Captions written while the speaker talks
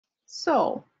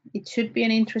So it should be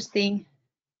an interesting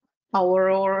hour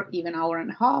or even hour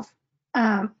and a half.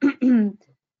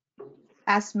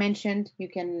 As mentioned, you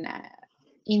can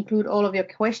include all of your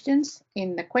questions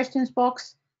in the questions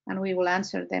box, and we will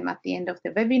answer them at the end of the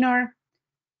webinar.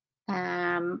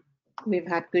 We've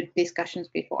had good discussions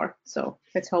before, so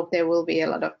let's hope there will be a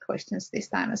lot of questions this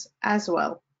time as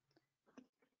well.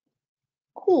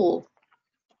 Cool.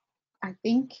 I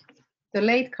think the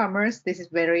latecomers, this is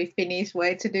very Finnish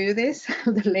way to do this.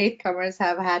 The latecomers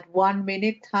have had 1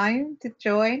 minute time to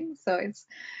join, so it's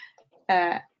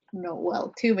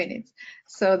 2 minutes.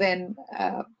 So then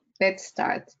let's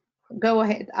start. Go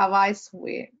ahead, Avais,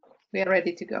 we are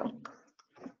ready to go.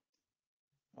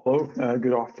 Hello,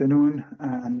 good afternoon,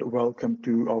 and welcome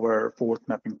to our fourth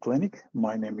mapping clinic.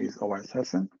 My name is Avais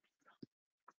Hassan.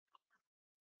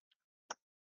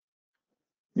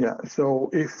 Yeah, so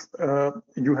if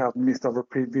you have missed our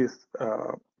previous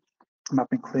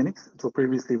mapping clinics, so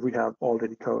previously we have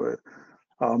already covered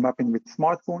mapping with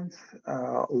smartphones,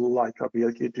 like a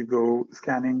BLK2Go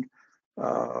scanning,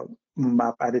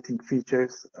 map editing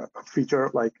feature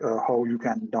like how you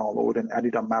can download and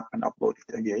edit a map and upload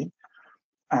it again,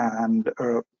 and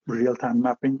real-time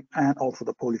mapping, and also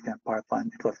the polyscan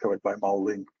pipeline. It was covered by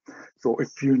Maulin. So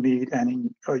if you need any,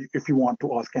 if you want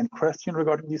to ask any question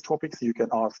regarding these topics, you can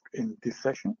ask in this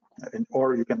session,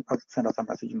 or you can send us a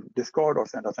message in Discord or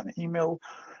send us an email.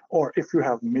 Or if you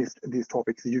have missed these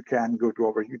topics, you can go to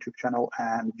our YouTube channel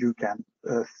and you can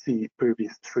see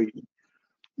previous 3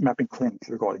 mapping clinics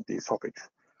regarding these topics.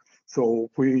 So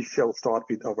we shall start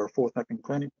with our 4th mapping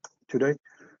clinic today.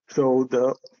 So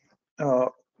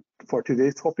for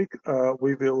today's topic,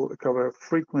 we will cover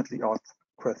frequently asked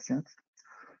questions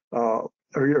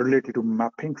related to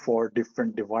mapping for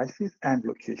different devices and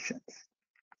locations.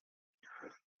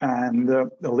 And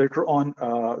later on,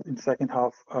 in the second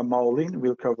half, Maulin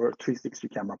will cover 360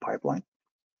 camera pipeline.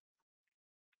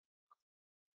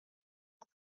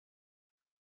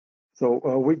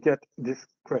 So we get this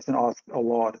question asked a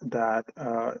lot, that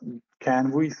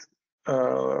can we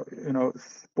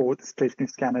support stationary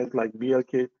scanners like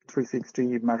BLK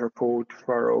 360, Matterport,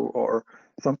 Faro, or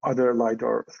some other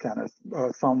LiDAR scanners.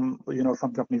 Some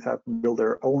companies have built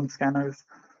their own scanners,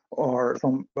 or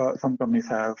some companies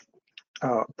have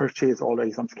purchased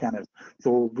already some scanners.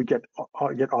 So we get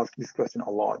asked this question a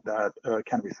lot, that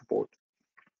can we support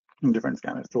different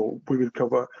scanners? So we will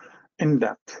cover in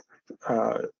depth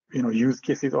use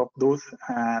cases of those,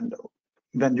 and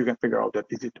then you can figure out that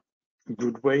is it a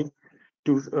good way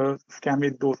to scan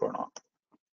with those or not.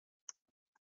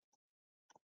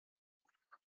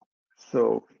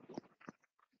 So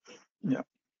yeah,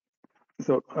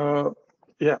 so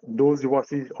those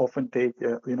devices often take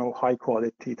high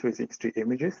quality 360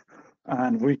 images,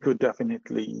 and we could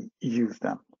definitely use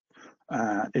them.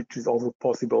 It is also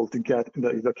possible to get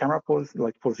the camera pose,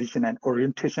 like position and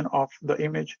orientation of the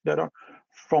image data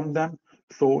from them.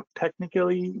 So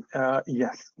technically,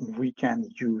 yes, we can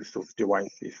use those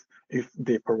devices if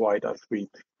they provide us with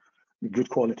good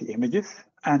quality images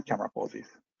and camera poses.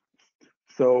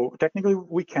 So technically,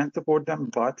 we can support them,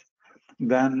 but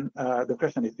then the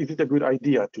question is it a good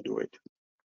idea to do it?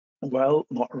 Well,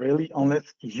 not really,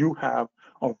 unless you have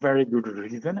a very good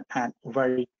reason and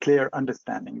very clear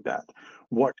understanding that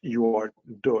what you are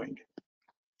doing.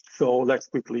 So let's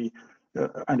quickly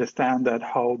understand that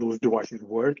how those devices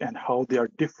work and how they are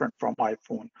different from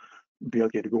iPhone,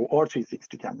 BLK2Go, or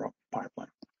 360 camera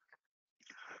pipeline.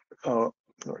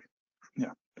 Sorry,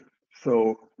 yeah.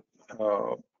 So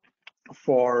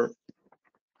for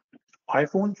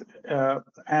iPhones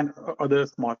and other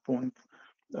smartphones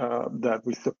that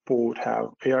we support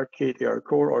have ARKit,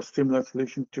 ARCore, or similar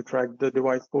solutions to track the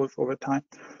device pose over time.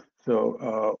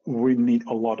 So we need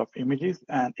a lot of images,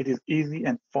 and it is easy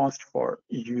and fast for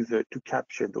user to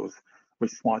capture those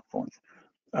with smartphones.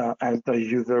 As the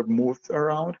user moves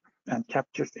around and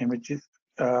captures images,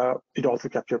 it also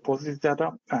captures poses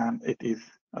data, and it is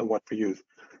what we use.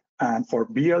 And for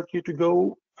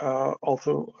BLK2Go,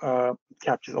 also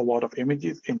captures a lot of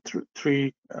images in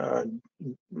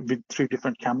with 3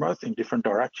 different cameras in different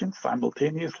directions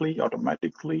simultaneously,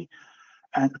 automatically,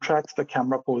 and tracks the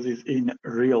camera poses in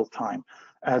real time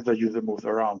as the user moves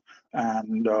around.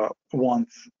 And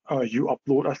once you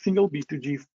upload a single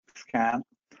B2G scan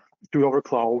to our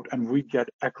cloud, and we get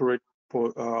accurate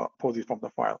poses from the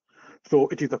file. So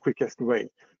it is the quickest way.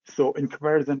 So in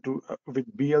comparison to with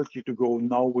BLK2Go,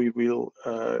 now we will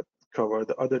cover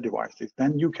the other devices.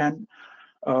 Then you can,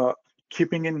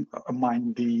 keeping in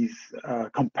mind these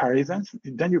comparisons,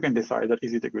 then you can decide that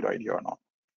is it a good idea or not.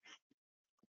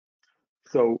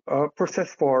 So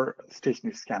process for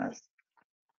stationary scanners.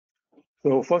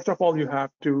 So first of all, you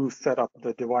have to set up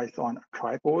the device on a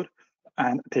tripod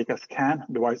and take a scan.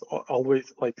 Device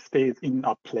always like stays in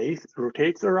a place,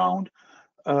 rotates around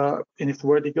in its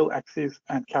vertical axis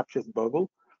and captures bubble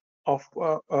of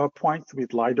points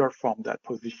with LiDAR from that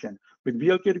position. With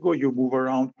BLK2Go, you move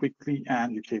around quickly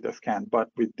and you take the scan. But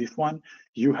with this one,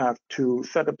 you have to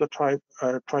set up the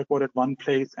tripod at one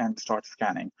place and start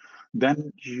scanning.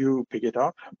 Then you pick it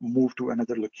up, move to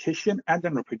another location, and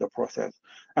then repeat the process.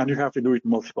 And you have to do it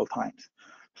multiple times.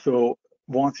 So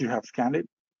once you have scanned it,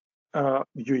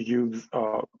 you use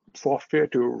software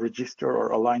to register or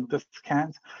align the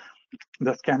scans.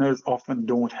 The scanners often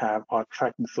don't have a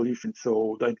tracking solution,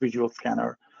 so the individual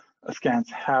scans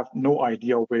have no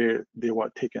idea where they were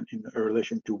taken in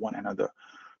relation to one another.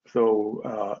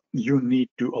 So you need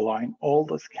to align all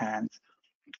the scans,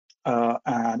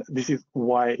 and this is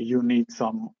why you need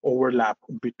some overlap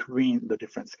between the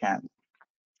different scans.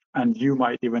 And you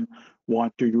might even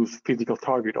want to use physical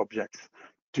target objects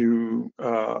to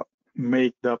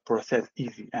make the process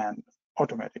easy and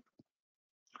automatic.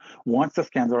 Once the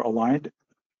scans are aligned,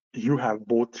 you have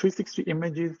both 360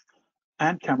 images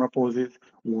and camera poses,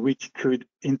 which could,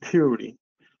 in theory,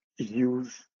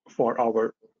 use for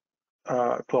our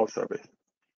cloud service.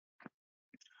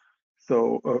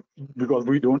 So because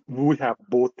we have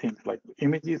both things like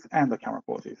images and the camera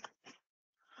poses.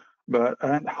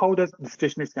 And how does the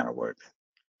stationary scanner work?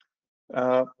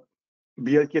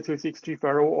 BLK360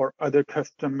 Faro or other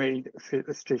custom-made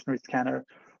stationary scanner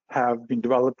have been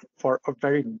developed for a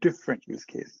very different use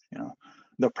case.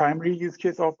 The primary use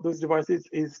case of those devices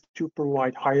is to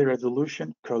provide higher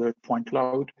resolution colored point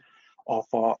cloud of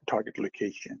a target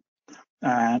location.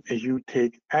 And you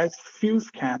take as few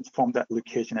scans from that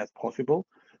location as possible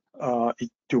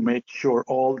to make sure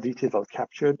all details are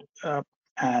captured,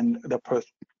 and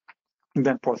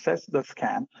then process the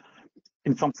scan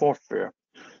in some software.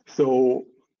 So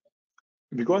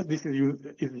because this is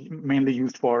mainly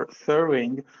used for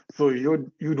surveying, so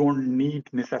you don't need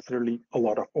necessarily a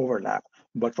lot of overlap.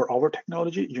 But for our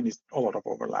technology, you need a lot of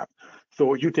overlap.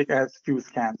 So you take as few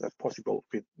scans as possible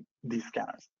with these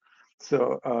scanners.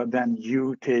 So then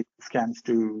you take scans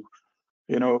to,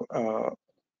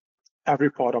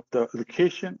 every part of the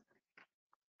location,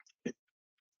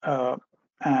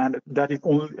 and that is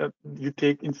only you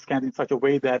take in scans in such a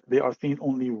way that they are seen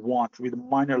only once with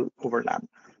minor overlap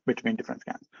between different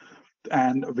scans.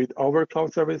 And with our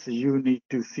cloud service, you need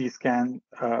to see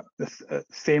the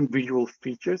same visual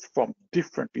features from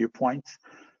different viewpoints,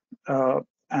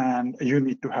 and you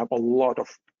need to have a lot of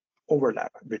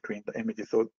overlap between the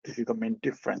images. So this is the main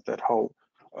difference at how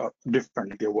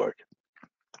differently they work.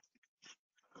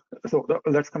 So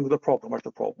let's come to the problem. What's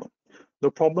the problem? The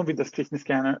problem with the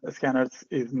stationary scanners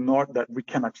is not that we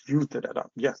cannot use the data.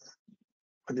 Yes,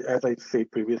 as I said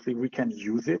previously, we can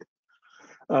use it.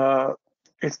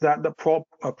 It's that the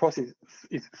process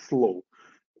is slow.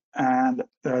 And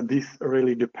this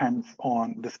really depends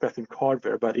on the specific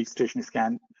hardware, but each stationary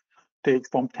scan takes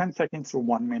from 10 seconds to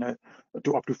 1 minute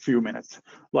to up to few minutes.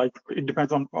 Like it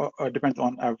depends on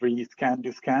every scan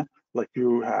you scan. Like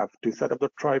you have to set up the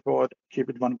tripod, keep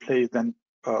it one place, then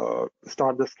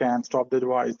start the scan, stop the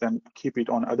device, then keep it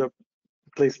on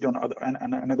place it on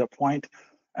another point,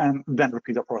 and then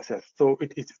repeat the process. So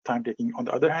it is time taking. On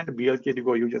the other hand,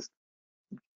 BLK2Go, you just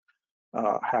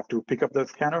have to pick up the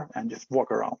scanner and just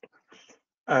walk around.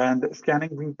 And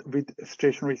scanning with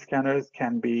stationary scanners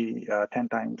can be 10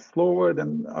 times slower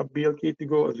than a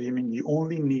BLK2Go, assuming you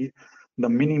only need the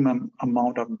minimum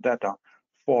amount of data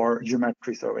for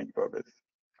geometry surveying purpose,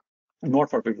 not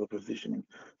for visual positioning.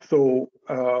 So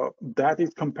that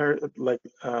is comparison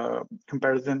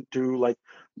to like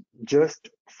just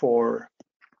for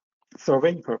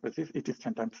surveying purposes, it is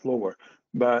 10 times slower.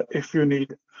 But if you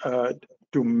need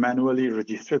to manually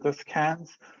register the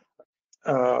scans,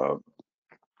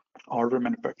 hardware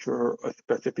manufacturer a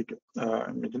specific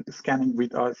scanning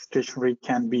with a stationary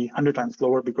can be 100 times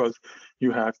slower because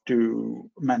you have to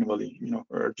manually,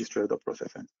 register the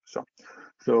process and so.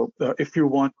 So if you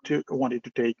wanted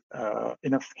to take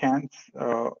enough scans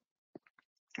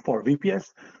for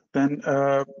VPS, then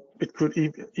it could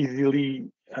easily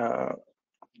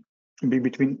be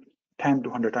between 10 to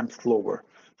 100 times slower.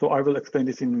 So I will explain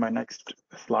this in my next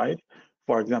slide.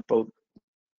 For example,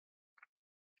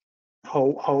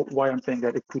 why I'm saying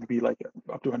that it could be like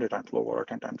up to 100 times lower or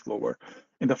 10 times lower.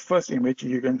 In the first image,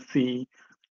 you can see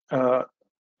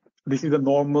this is a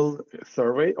normal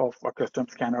survey of a custom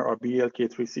scanner or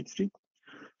BLK360.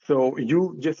 So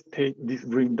you just take these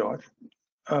green dots.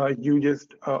 This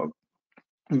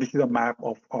is a map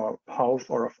of a house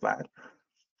or a flat.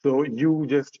 So you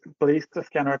just place the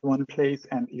scanner at one place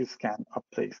and you scan a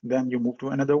place. Then you move to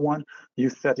another one, you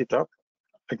set it up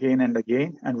again and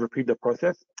again and repeat the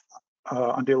process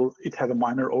until it has a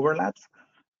minor overlaps,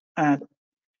 and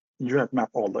you have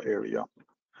mapped all the area.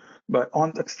 But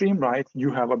on the extreme right,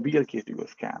 you have a BLK2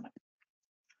 scan.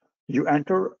 You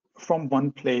enter from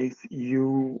one place,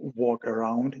 you walk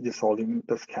around just holding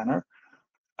the scanner,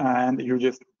 and you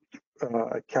just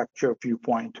capture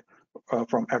viewpoint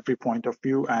from every point of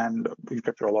view, and you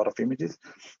capture a lot of images,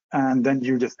 and then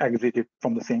you just exit it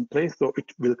from the same place, so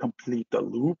it will complete the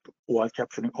loop while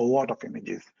capturing a lot of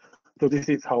images. So this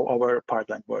is how our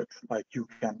pipeline works. Like you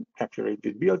can capture it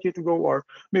with BLK2Go, or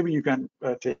maybe you can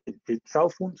take it with cell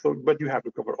phone. So, but you have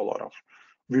to cover a lot of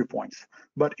viewpoints.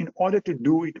 But in order to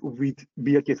do it with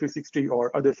BLK360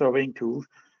 or other surveying tools,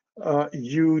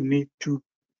 you need to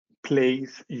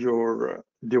place your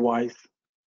device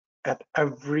at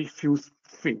every few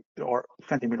feet or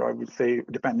centimeter, I would say,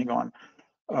 depending on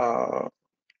uh,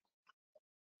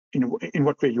 in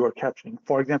what way you are capturing.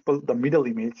 For example, the middle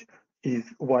image is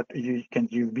what you can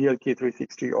use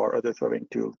BLK360 or other surveying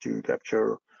tool to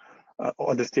capture,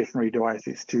 or the stationary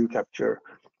devices to capture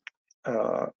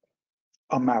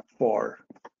a map for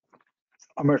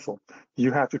Immersal.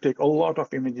 You have to take a lot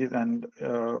of images and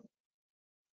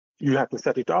you have to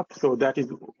set it up. So that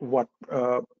is what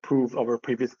proves our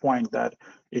previous point that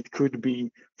it could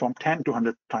be from 10 to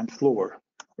 100 times slower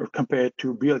compared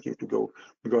to BLK2Go,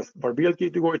 because for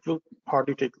BLK2Go, it will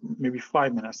hardly take maybe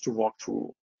 5 minutes to walk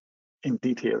through in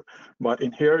detail. But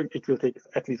in here, it will take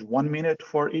at least 1 minute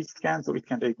for each scan. So it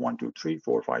can take 1, 2, 3,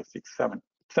 4, 5, 6,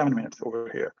 7 minutes over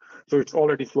here. So it's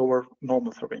already slower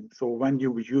normal surveying. So when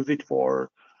you use it for,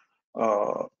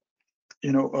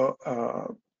 you know,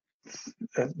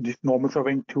 this normal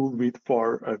surveying tool with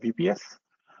for VPS,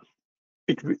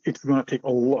 it's going to take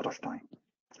a lot of time.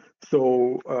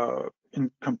 So in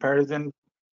comparison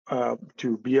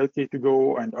to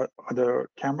BLK2Go and other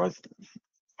cameras,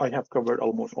 I have covered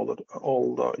almost all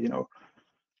the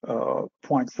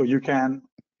points. So you can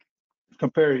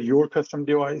compare your custom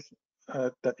device.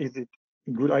 That is it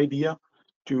a good idea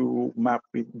to map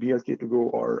with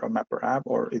BLK2Go or a mapper app,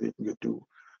 or is it good to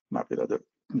map with other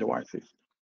devices?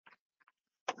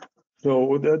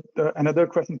 So another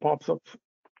question pops up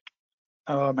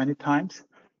many times,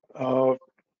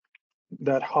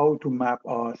 that how to map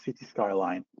a city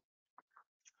skyline.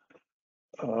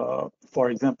 For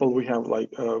example, we have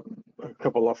like a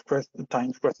couple of questions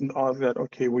asked that,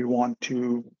 okay, we want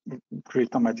to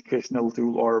create some educational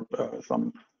tool or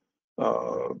some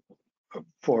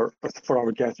for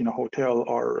our guests in a hotel,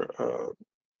 or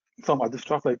some other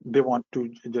stuff, like they want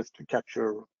to just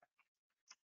capture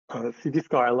city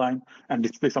skyline and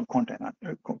display some content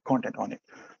on it.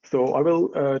 So I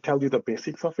will tell you the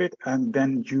basics of it, and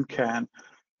then you can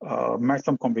match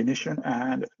some combination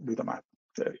and do the math,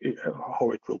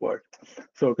 how it will work.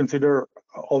 So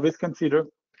always consider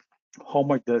how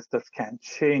much does the scan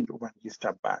change when you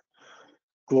step back.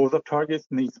 Close-up targets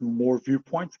needs more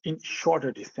viewpoints in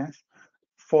shorter distance.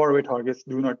 Far-away targets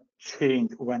do not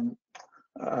change when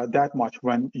that much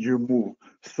when you move.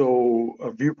 So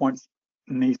viewpoints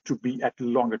need to be at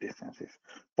longer distances.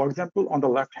 For example, on the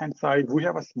left-hand side, we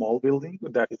have a small building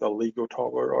that is a Lego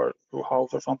tower or a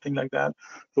house or something like that.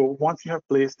 So once you have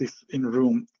placed this in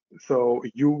room, so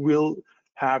you will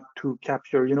have to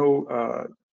capture,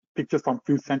 pictures from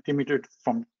few centimeters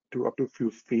from to up to few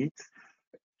feet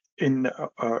in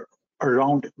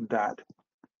around that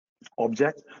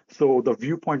object. So the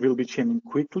viewpoint will be changing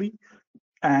quickly,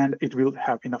 and it will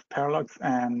have enough parallax,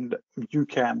 and you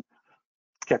can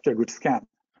capture a good scan.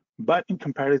 But in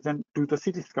comparison to the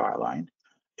city skyline,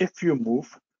 if you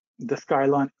move, the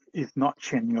skyline is not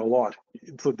changing a lot.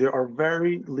 So there are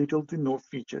very little to no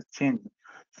features changing.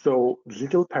 So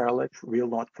little parallax will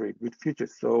not create good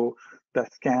features. So the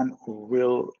scan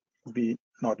will be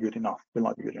not good enough,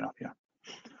 yeah.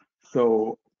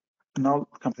 So now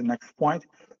comes the next point.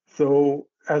 So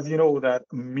as you know that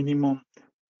minimum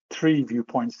 3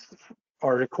 viewpoints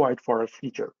are required for a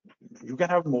feature. You can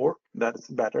have more, that's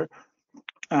better,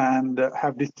 and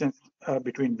have distance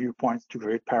between viewpoints to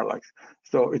create parallax.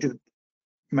 So it is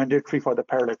mandatory for the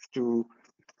parallax to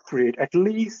create at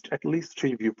least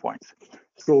 3 viewpoints.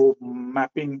 So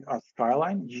mapping a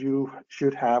skyline, you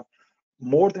should have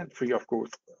more than 3, of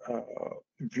course,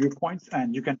 viewpoints,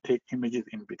 and you can take images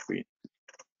in between.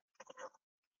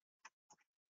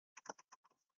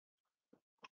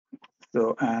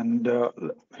 So, and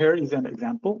here is an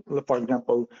example. For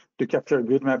example, to capture a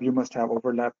good map, you must have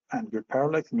overlap and good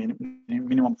parallax,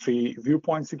 minimum 3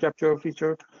 viewpoints to capture a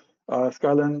feature.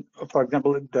 Skyline, for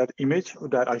example, that image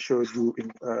that I showed you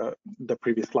in the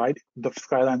previous slide, the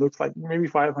skyline looks like maybe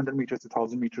 500 meters to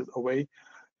 1,000 meters away.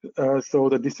 So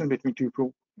the distance between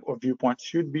two viewpoints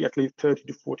should be at least 30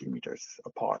 to 40 meters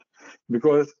apart.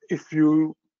 Because if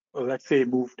you, let's say,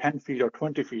 move 10 feet or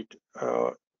 20 feet,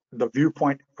 the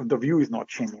view is not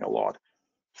changing a lot.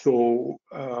 So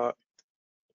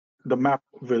the map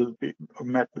will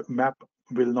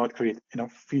not create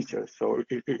enough features. So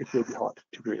it will be hard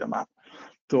to create a map.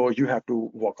 So you have to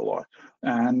walk a lot,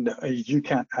 and you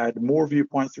can add more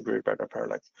viewpoints to create better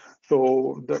parallax.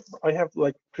 So I have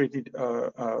like created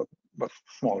a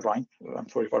small drawing. I'm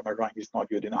sorry for my drawing is not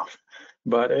good enough,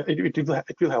 but it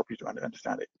will help you to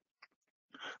understand it.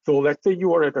 So let's say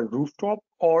you are at a rooftop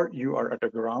or you are at a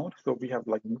ground. So we have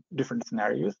like different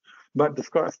scenarios. But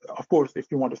of course, if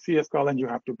you want to see a skyline, you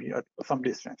have to be at some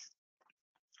distance.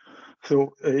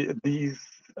 So these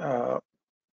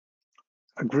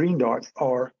green dots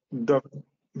are the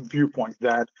viewpoints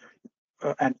that,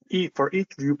 and for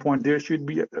each viewpoint, there should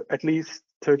be at least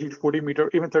 30 to 40 meter,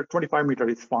 even 25 meter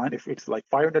is fine. If it's like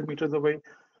 500 meters away,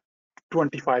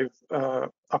 25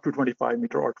 up to 25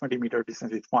 meter or 20 meter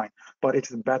distance is fine. But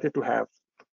it's better to have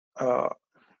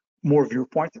more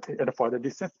viewpoints at a farther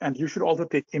distance, and you should also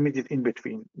take images in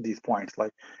between these points.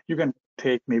 Like you can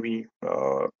take maybe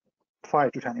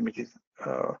 5 to 10 images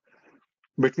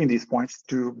between these points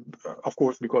to, of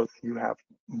course, because you have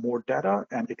more data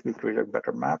and it will create a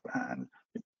better map and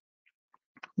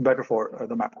better for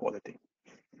the map quality.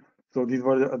 So these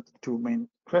were the two main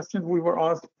questions we were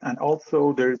asked. And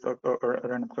also there is a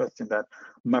random question that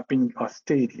mapping a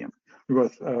stadium,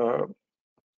 because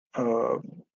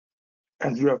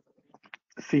as you have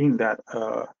seen that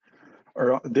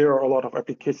there are a lot of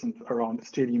applications around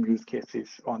stadium use cases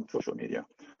on social media.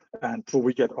 And so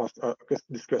we get asked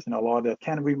this question a lot, that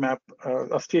can we map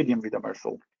a stadium with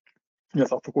Immersal?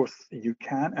 Yes, of course you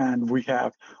can, and we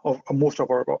have most of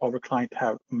our clients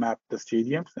have mapped the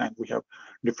stadiums, and we have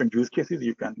different use cases.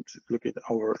 You can look at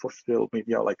our social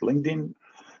media like LinkedIn.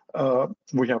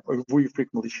 We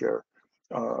frequently share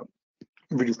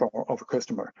videos from our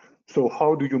customer. So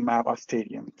how do you map a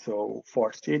stadium? So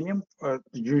for stadium,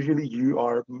 usually you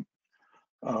are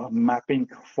mapping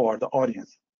for the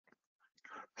audience.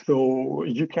 So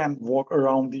you can walk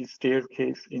around the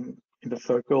staircase in the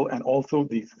circle and also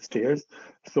these stairs.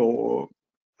 So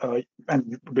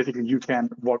and basically you can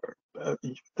walk. A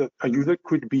user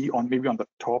could be maybe on the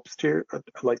top stair,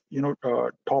 like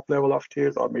top level of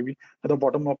stairs, or maybe at the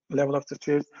bottom level of the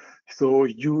stairs. So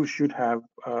you should have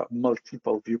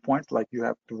multiple viewpoints. Like you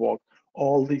have to walk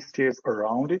all these stairs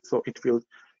around it, so it will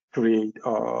create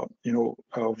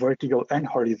vertical and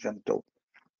horizontal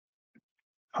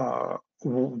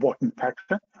walking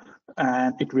pattern,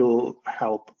 and it will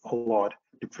help a lot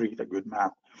to create a good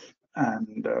map.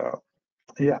 And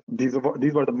yeah, these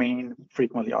were the main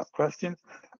frequently asked questions.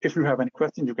 If you have any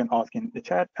questions, you can ask in the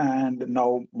chat. And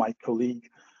now my colleague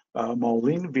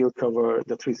Maureen will cover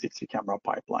the 360 camera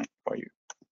pipeline for you.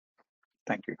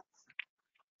 Thank you.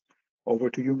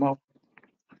 Over to you, Mo.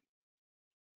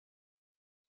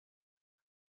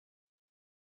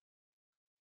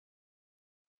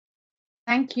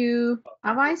 Thank you,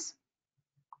 Avais.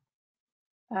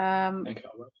 Thank you,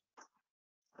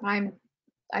 Avais.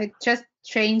 I just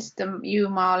changed you,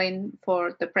 Marlin,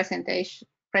 for the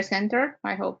presenter.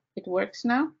 I hope it works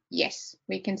now. Yes,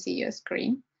 we can see your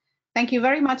screen. Thank you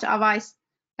very much, Avais.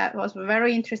 That was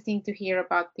very interesting to hear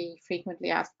about the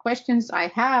frequently asked questions. I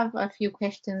have a few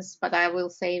questions, but I will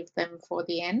save them for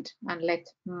the end and let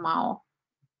Mao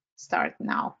start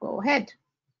now. Go ahead.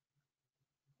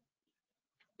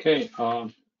 Okay,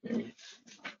 maybe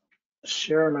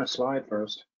share my slide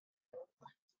first.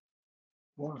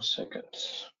 1 second.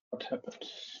 What happened?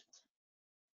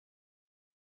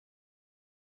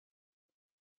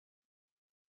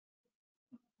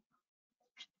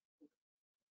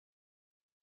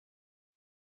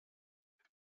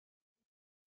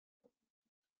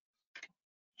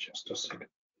 Just a second.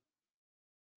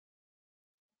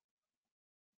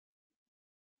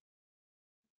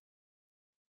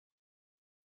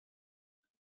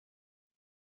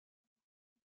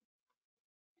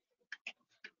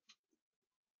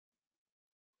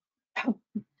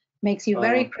 Makes you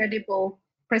very credible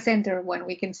presenter when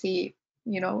we can see,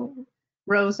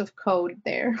 rows of code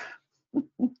there.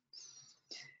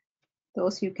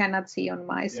 Those you cannot see on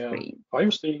my screen. Are you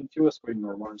seeing two screen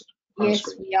or one screen? Yes,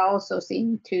 we are also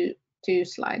seeing two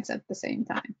slides at the same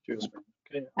time. Two screen.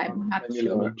 Okay. I'm not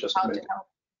sure how to help.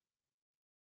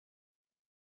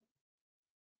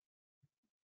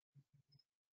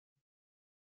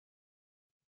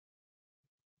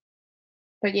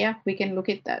 But yeah, we can look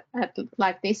at that at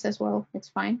like this as well. It's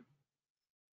fine.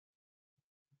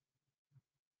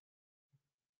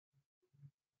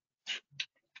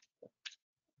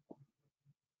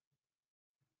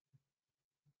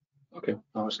 Okay,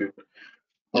 now it's good.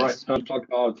 All right, Yes. I'll talk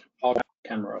about our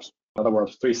cameras, in other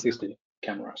words, 360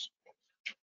 cameras.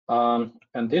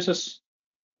 And this is,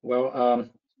 well,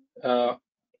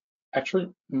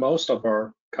 actually, most of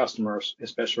our customers,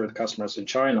 especially the customers in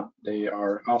China, they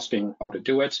are asking how to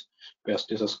do it because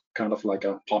this is kind of like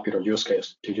a popular use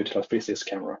case to utilize 360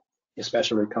 camera,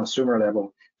 especially consumer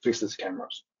level 360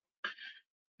 cameras.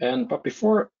 But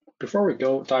before we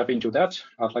go dive into that,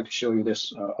 I'd like to show you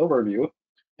this overview.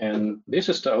 And this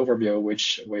is the overview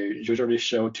which we usually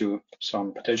show to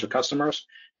some potential customers.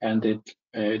 And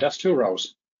it has two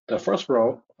rows. The first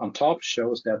row on top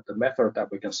shows that the method that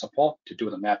we can support to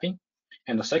do the mapping.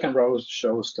 And the second row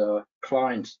shows the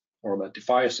clients or the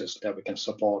devices that we can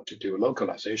support to do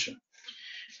localization.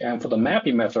 And for the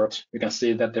mapping method, you can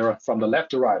see that there are from the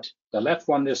left to right. The left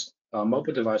one is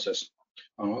mobile devices.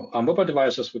 On mobile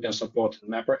devices, we can support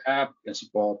Mapper app, we can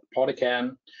support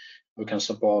Polycam, we can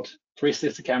support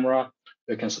 360 camera,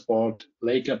 we can support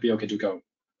Leica BOK2Go.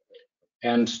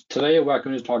 And today we're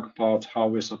going to talk about how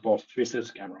we support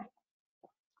 360 camera.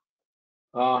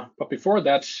 But before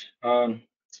that,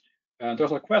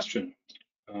 there's a question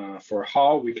for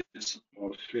how we can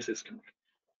support 360 camera.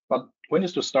 But we need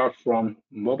to start from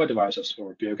mobile devices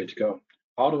or BOK2Go.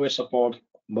 How do we support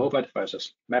mobile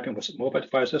devices, mapping with mobile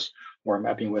devices or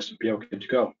mapping with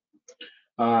BOK2Go?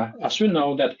 As you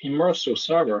know that Immersal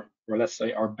server, or let's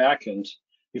say our backend,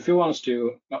 if you want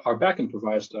to, our backend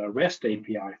provides the REST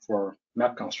API for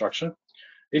map construction.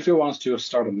 If you want to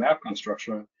start a map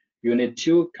construction, you need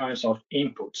two kinds of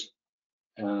inputs.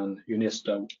 And you need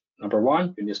the number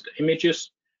one, you need the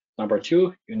images. Number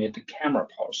two, you need the camera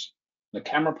pose. The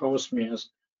camera pose means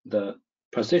the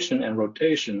position and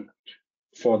rotation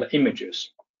for the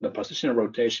images, the position and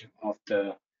rotation of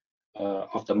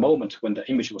the moment when the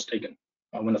image was taken,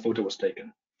 when the photo was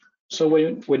taken. So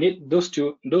we need those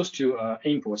two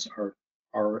inputs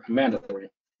are mandatory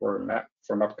for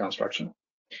map construction.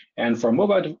 And for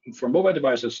mobile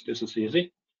devices, this is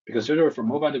easy because usually for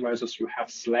mobile devices you have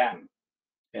SLAM.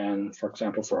 And for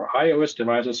example, for iOS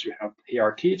devices, you have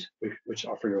ARKit, which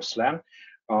offer you SLAM.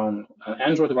 On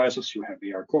Android devices, you have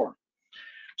ARCore.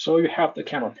 So you have the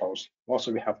camera pose.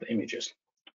 Also, we have the images.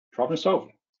 Problem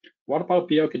solved. What about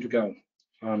BOK2Go?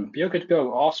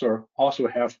 BOK2Go also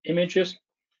have images.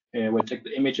 We take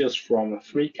the images from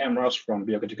 3 cameras from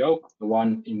BOK2Go, the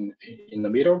one in the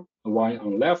middle, the one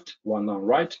on left, one on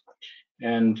right.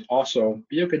 And also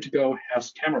BOK2Go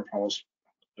has camera pose,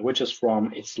 which is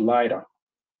from its LiDAR.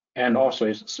 And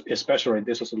also, especially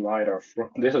this is the LiDAR.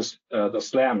 This is the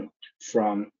SLAM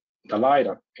from the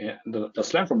LiDAR. The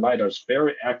SLAM from LiDAR is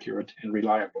very accurate and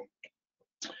reliable.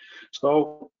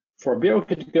 So for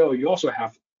BOK2Go, you also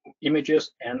have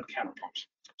images and camera pose.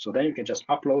 So then you can just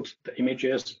upload the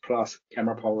images plus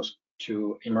camera pose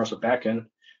to Immersal backend,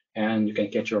 and you can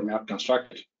get your map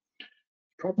constructed.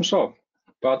 Problem solved.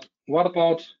 But what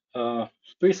about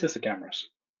 360 cameras?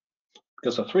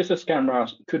 Because a 360 camera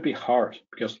could be hard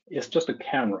because it's just a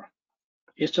camera.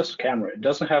 It's just a camera. It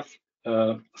doesn't have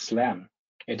SLAM.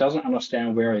 It doesn't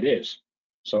understand where it is.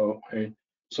 So the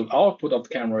output of the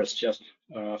camera is just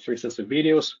 360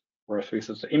 videos or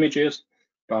 360 images,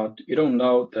 but you don't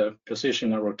know the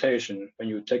position and rotation when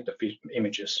you take the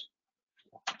images.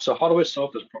 So how do we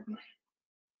solve this problem?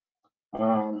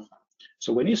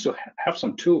 So we need to have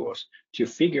some tools to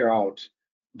figure out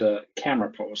the camera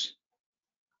pose.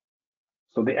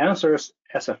 So the answer is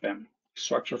SFM,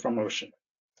 structure from motion.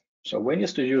 So we need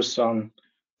to use some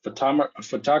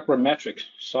photogrammetric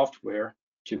software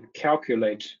to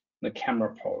calculate the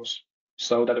camera pose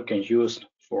so that we can use it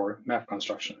for map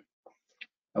construction.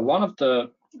 One of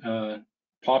the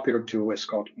popular tools is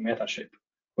called Metashape.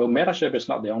 Well, Metashape is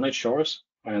not the only choice,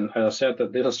 and as I said,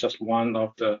 that this is just one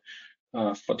of the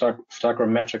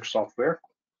photogrammetric software,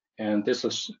 and this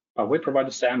is we provide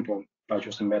a sample by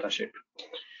using Metashape.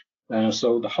 And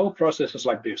so the whole process is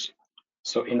like this.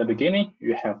 So in the beginning,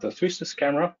 you have the 360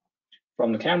 camera.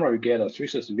 From the camera, you get a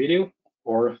 360 video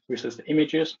or 360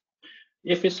 images.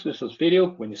 If it's 360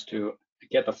 video, we need to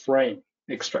get the frame,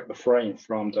 extract the frame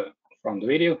from the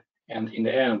video, and in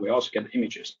the end, we also get the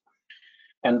images.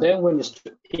 And then we need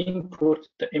to input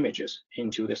the images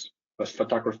into this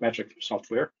photogrammetric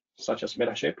software, such as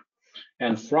Metashape.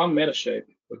 And from Metashape,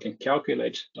 we can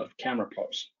calculate the camera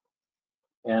pose.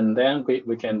 And then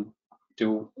we can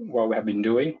do what we have been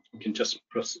doing. We can just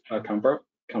convert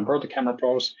the camera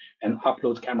pose and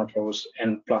upload camera pose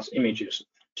and plus images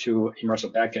to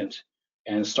Immersal backend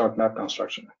and start map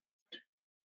construction.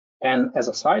 And as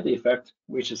a side effect,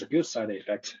 which is a good side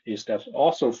effect, is that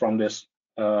also from this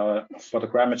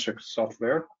photogrammetric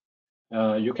software,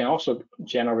 you can also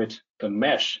generate the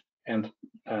mesh and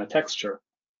texture,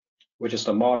 which is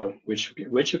the model which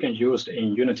you can use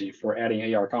in Unity for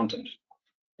adding AR content.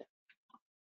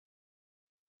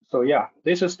 So yeah,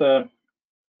 this is the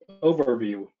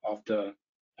overview of the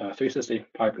 360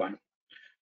 pipeline.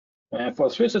 And for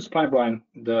 360 pipeline,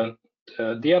 the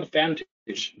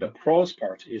advantage, the pros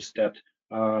part is that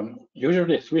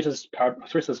usually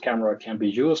 360 camera can be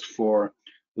used for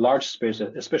large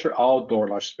spaces, especially outdoor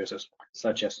large spaces,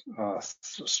 such as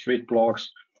street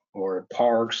blocks or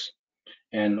parks,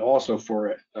 and also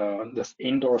for the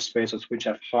indoor spaces which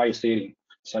have high seating,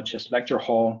 such as lecture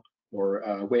hall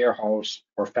or warehouse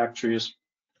or factories.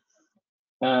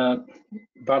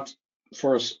 But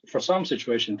for some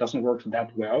situation, it doesn't work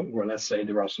that well, where let's say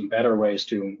there are some better ways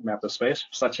to map the space,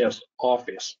 such as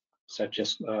office, such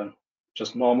as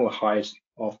just normal height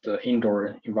of the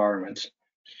indoor environment.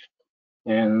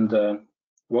 And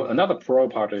well, another pro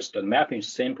part is the mapping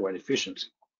is simple and efficient,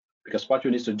 because what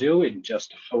you need to do is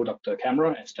just hold up the camera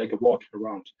and take a walk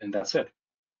around, and that's it.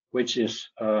 Which is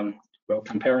well,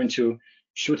 comparing to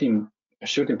shooting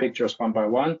pictures one by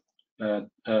one,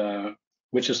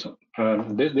 which is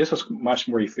this is much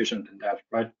more efficient than that,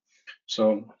 right?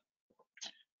 So,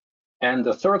 and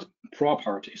the third pro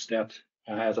part is that,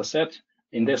 as I said,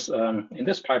 in this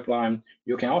pipeline,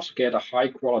 you can also get a high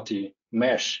quality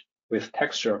mesh with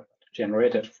texture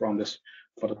generated from this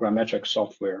photogrammetric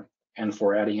software, and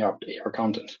for adding up AR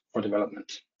content for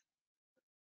development.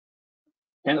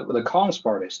 And the cons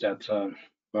part is that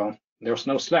well, there's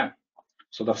no SLAM.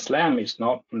 So the SLAM is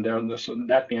not there. So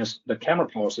that means the camera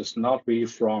pulse is not really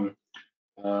from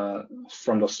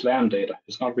the SLAM data.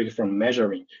 It's not really from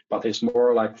measuring, but it's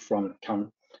more like from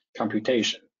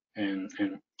computation, and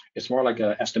it's more like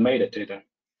estimated data.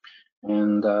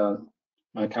 And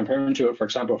comparing to, for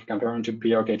example, comparing to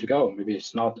BLK2Go, maybe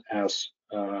it's not as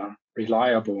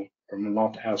reliable or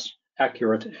not as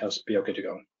accurate as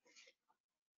BLK2Go.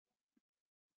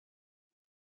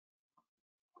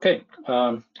 Okay,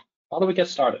 how do we get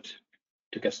started?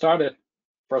 To get started,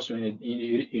 first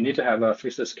you need to have a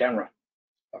 360 camera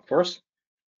first,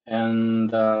 and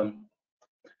the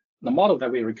model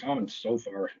that we recommend so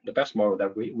far, the best model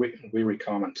that we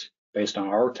recommend based on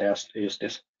our test is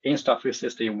this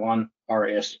Insta360 One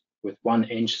RS with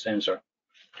 1-inch sensor.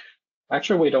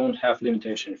 Actually, we don't have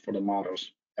limitation for the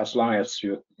models. As long as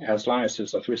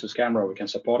it's a 360 camera, we can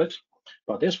support it.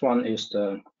 But this one is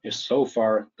so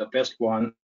far the best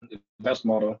one, the best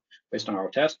model based on our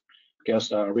test,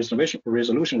 because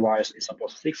resolution-wise, it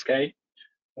supports 6K.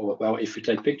 Well, if you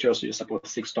take pictures, it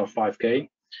supports 6.5K.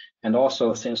 And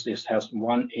also, since this has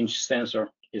 1-inch sensor,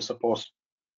 it supports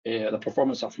the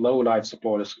performance of low light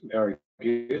support is very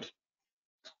good.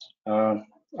 On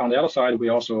the other side, we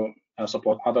also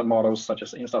support other models such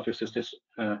as Insta360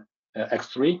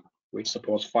 X3, which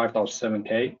supports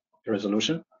 5.7K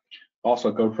resolution.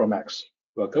 Also GoPro Max.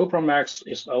 Well, GoPro Max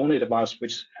is the only device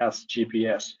which has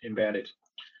GPS embedded.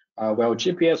 Well,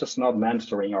 GPS is not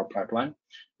mandatory in our pipeline,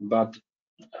 but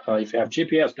if you have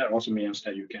GPS, that also means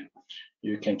that you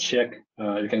can check,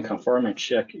 you can confirm and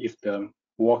check if the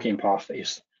walking path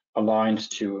is aligned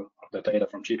to the data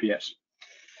from GPS,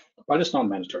 but it's not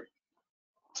mandatory.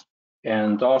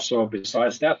 And also,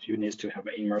 besides that, you need to have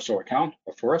an Immersal account,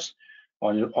 of course.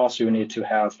 Or you need to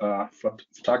have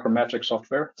photogrammetric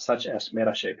software such as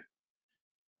Metashape.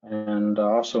 And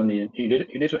also you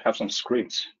need to have some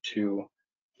scripts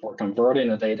for converting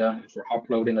the data, for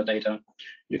uploading the data.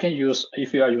 You can use,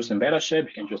 if you are using Metashape,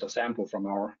 you can use a sample from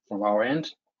our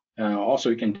end. Also,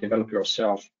 you can develop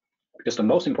yourself, because the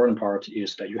most important part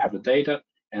is that you have the data,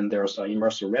 and there's an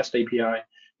Immersal REST API.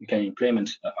 You can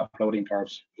implement the uploading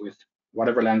parts with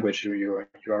whatever language you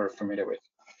are familiar with.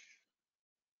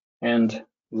 And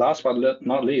last but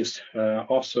not least,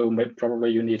 also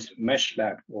probably you need Mesh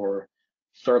Lab or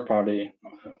third-party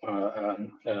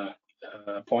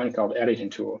point cloud editing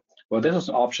tool. Well, this is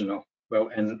optional. Well,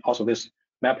 and also this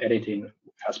map editing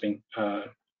has been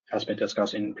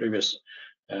discussed in previous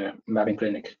mapping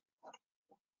clinic.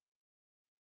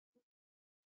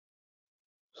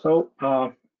 So,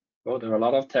 well, there are a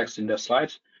lot of text in the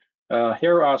slides.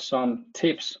 Here are some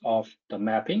tips of the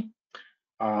mapping.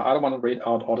 I don't want to read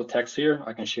out all the text here.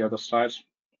 I can share the slides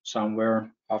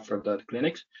somewhere after the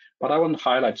clinic, but I want to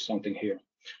highlight something here.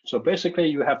 So basically,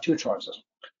 you have two choices.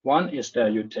 One is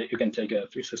that you can take a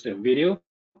 360 video.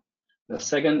 The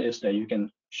second is that you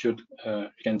can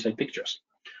take pictures.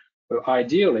 But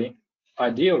ideally,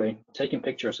 taking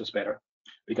pictures is better,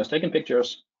 because taking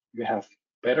pictures you have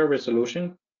better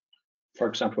resolution. For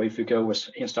example, if you go with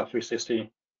Insta360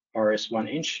 RS 1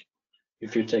 inch,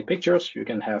 if you take pictures, you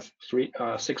can have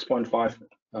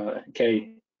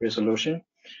 6.5K resolution.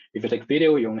 If you take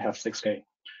video, you only have 6K.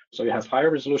 So you have higher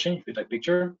resolution if you take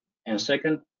picture. And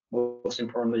second, most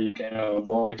importantly, you can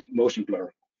avoid motion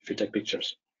blur if you take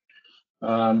pictures.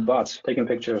 But taking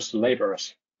pictures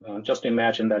labors. Just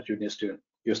imagine that you need to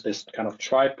use this kind of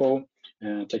tripod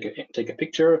and take a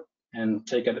picture and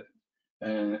take it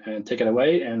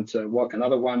away and walk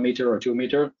another 1 meter or 2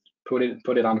 meter, put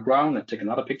it on the ground and take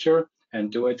another picture and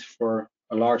do it for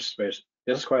a large space.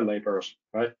 This is quite laborious,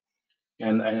 right?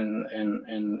 And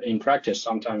in practice,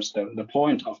 sometimes the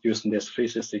point of using this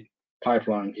 360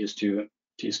 pipeline is to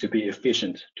be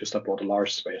efficient to support a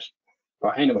large space.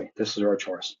 But anyway, this is your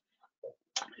choice.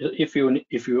 If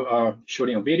you are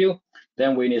shooting a video,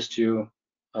 then we need to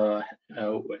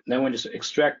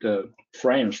extract the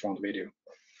frames from the video.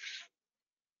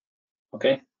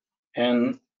 Okay,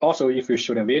 and also if you're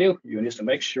shooting video, you need to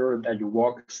make sure that you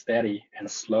walk steady and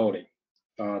slowly.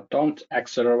 Don't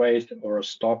accelerate or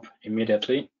stop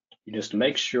immediately. You just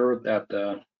make sure that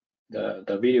the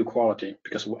video quality,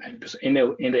 because in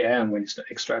the end we need to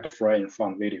extract a frame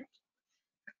from video.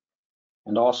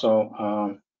 And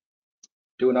also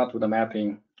do not do the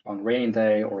mapping on rainy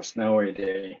day or snowy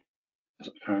day.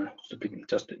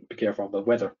 Just be careful of the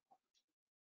weather.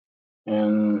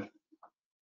 And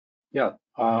yeah,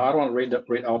 I don't want to read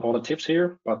out all the tips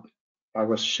here, but I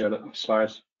will share the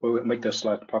slides. We will make the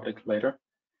slide public later.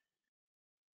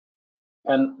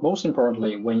 And most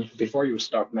importantly, before you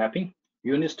start mapping,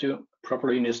 you need to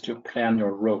properly plan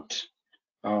your route.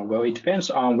 Well, it depends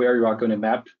on where you are going to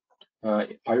map. Are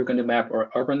you going to map an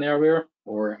urban area,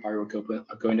 or are you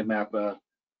going to map an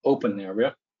open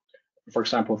area? For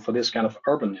example, for this kind of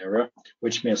urban area,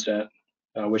 which means that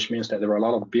there are a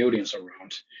lot of buildings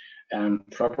around, and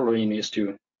properly needs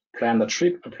to plan a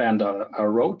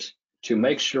road to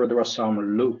make sure there are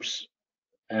some loops.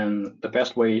 And the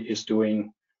best way is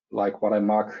doing like what I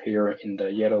mark here in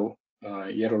the yellow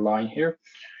line here.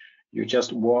 You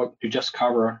just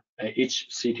cover each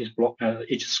city block,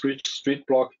 each street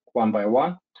block one by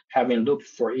one, having loop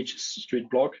for each street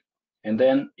block, and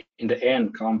then in the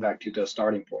end come back to the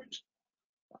starting point.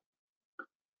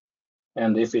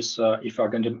 And if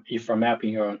you're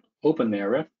mapping an open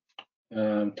area,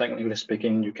 technically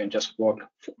speaking, you can just walk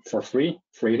for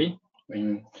freely.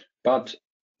 But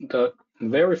the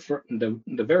very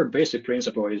basic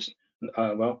principle is,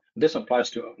 well, this applies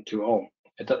to all.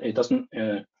 It doesn't.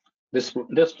 This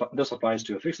applies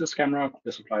to a fixed camera.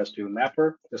 This applies to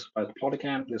mapper. This applies to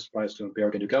polycam. This applies to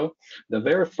BRK2Go. The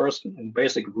very first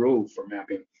basic rule for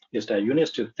mapping is that you need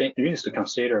to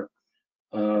consider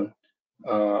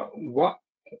what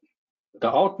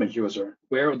the ultimate user,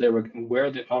 where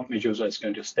the ultimate user is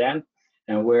going to stand,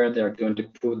 and where they're going to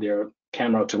put their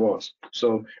camera towards.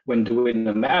 So when doing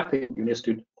the mapping, you need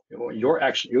to your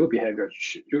behavior,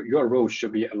 your role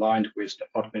should be aligned with the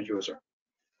ultimate user.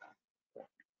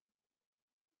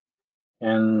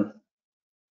 And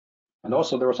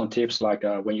also there are some tips like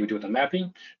when you do the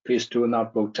mapping, please do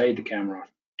not rotate the camera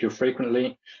too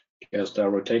frequently, because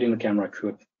rotating the camera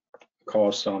could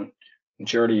cause some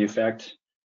jerky effect,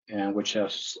 and which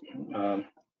means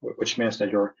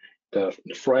that the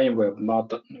frame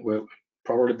will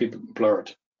probably be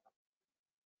blurred.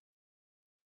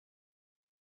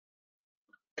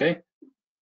 Okay.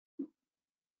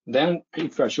 Then,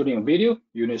 if you are shooting a video,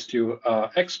 you need to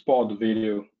export the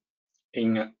video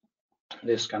in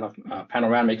this kind of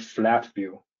panoramic flat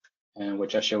view, and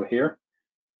which I show here.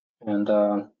 And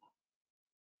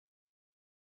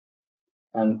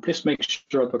please make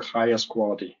sure the highest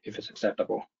quality if it's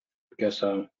acceptable, because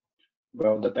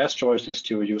well, the best choice is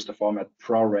to use the format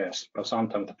ProRes, but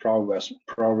sometimes the ProRes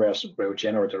will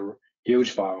generate a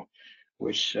huge file,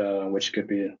 which could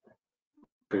be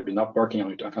not working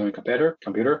on your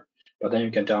computer, but then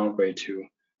you can downgrade to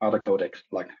other codecs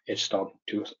like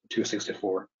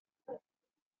H.264.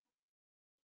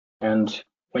 And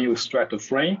when you extract the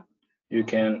frame, you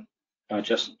can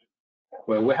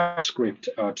we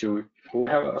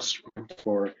have a script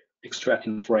for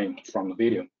extracting the frame from the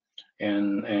video,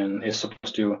 and it's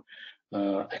supposed to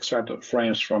extract the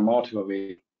frames from multiple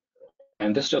videos.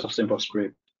 And this is just a simple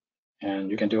script,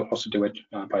 and you can also do it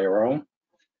by your own.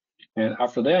 And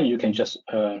after that, you can just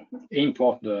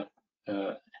import the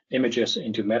images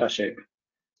into Metashape,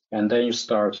 and then you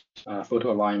start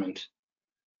photo alignment.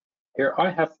 Here I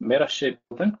have Metashape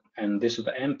open, and this is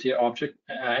the empty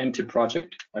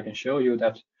project. I can show you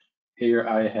that here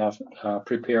I have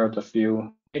prepared a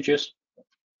few images,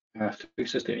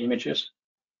 360 images.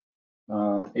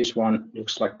 Each one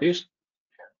looks like this.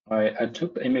 I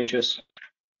took the images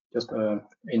just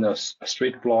in a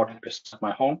street block beside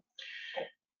my home.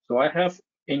 So I have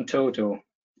in total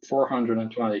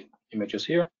 420 images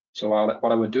here. So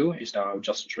what I would do is that I would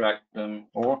just drag them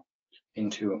all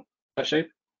into a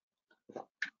shape.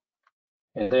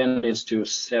 And then is to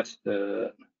set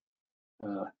the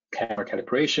camera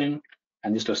calibration,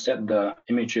 and is to set the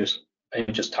images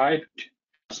type to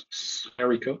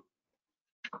spherical.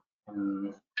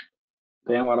 And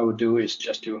then what I would do is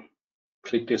just to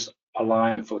click this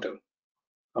align photo,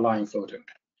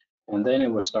 and then it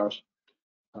will start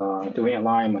doing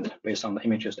alignment based on the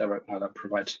images that I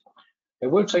provide. It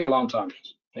will take a long time.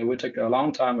 It will take a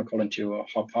long time according to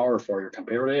how powerful your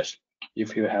computer is.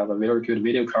 If you have a very good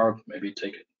video card, maybe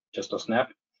take just a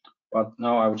snap. But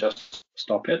now I will just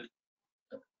stop it.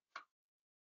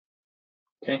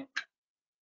 Okay.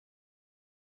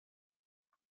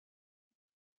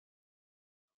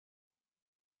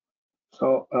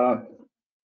 So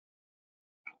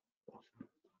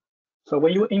so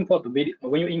when you import the video,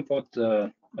 when you import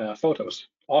the photos,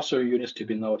 also you need to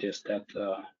be noticed that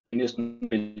it needs to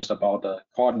be about the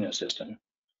coordinate system.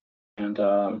 And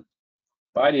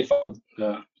by default,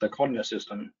 the coordinate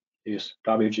system is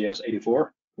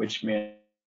WGS84, which means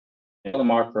all the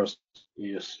markers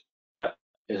is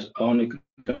only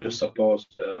going to support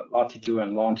latitude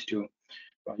and longitude,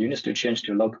 but you need to change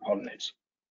to local coordinates.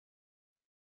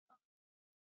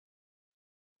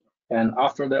 And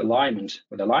after the alignment,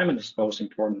 the alignment is the most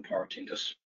important part in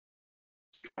this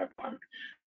pipeline.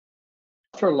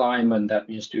 After alignment, that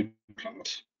means to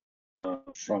plot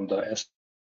from the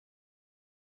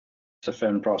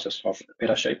SFM process of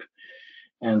beta shape.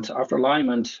 And after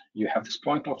alignment, you have this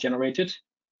point cloud generated.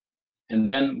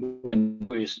 And then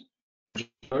is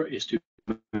to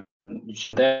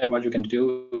then what you can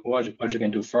do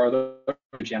further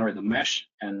to generate the mesh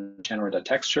and generate the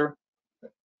texture.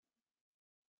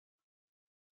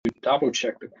 You double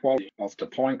check the quality of the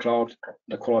point cloud,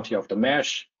 the quality of the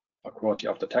mesh, the quality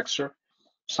of the texture.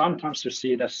 Sometimes you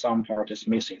see that some part is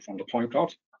missing from the point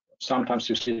cloud. Sometimes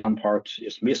you see some part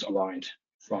is misaligned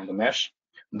from the mesh.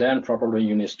 Then probably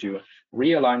you need to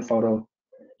realign photo.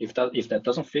 If that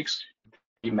doesn't fix,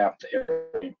 remap the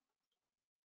area.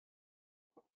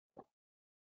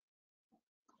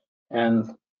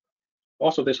 And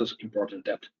also this is important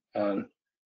that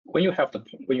when you have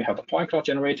the point cloud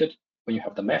generated, when you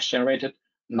have the mesh generated,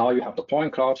 now you have the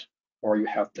point cloud or you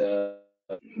have the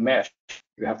mesh,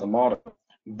 you have the model,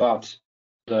 but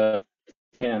the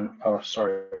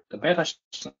beta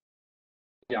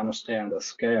understand the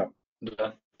scale.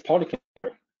 The polygon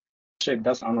shape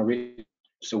doesn't really,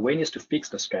 so we need to fix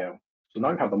the scale. So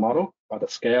now you have the model, but the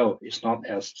scale is not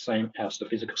as same as the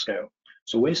physical scale.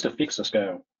 So we need to fix the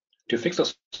scale. To fix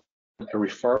the a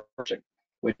refer object,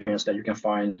 which means that you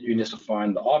need to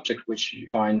find the object which you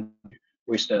find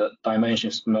with the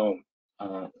dimensions known.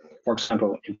 For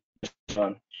example,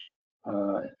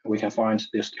 we can find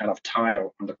this kind of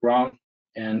tile on the ground,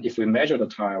 and if we measure the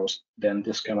tiles, then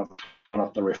this kind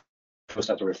of the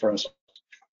reference.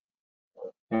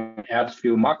 And add a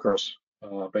few markers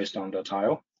based on the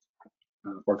tile.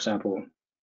 For example,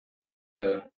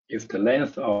 if the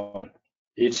length of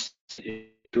each is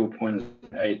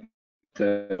 2.8,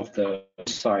 of the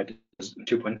side is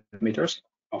 2.8 meters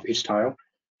of each tile,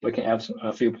 we can add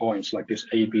a few points like this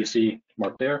A, B, C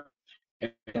mark there,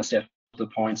 and we can set the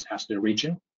points as the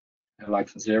region, like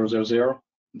 0, 0, 0.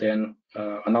 Then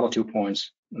another 2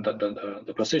 points,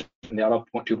 the position, the other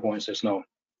 2 points is known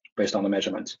based on the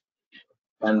measurements.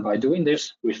 And by doing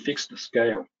this, we fix the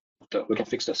scale. We can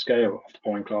fix the scale of the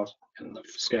point cloud and the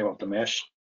scale of the mesh.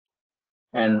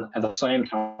 And at the same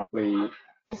time, we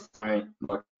find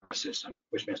the system,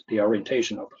 which means the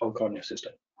orientation of the whole coordinate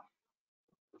system.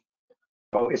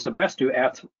 So it's the best to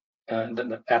add,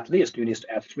 at least you need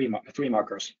to add three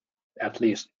markers, at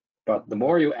least. But the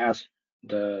more you add,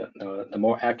 the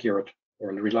more accurate or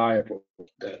reliable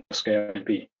the scale can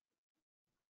be.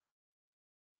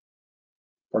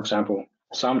 For example,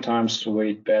 sometimes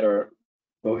we better,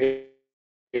 well,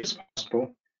 it's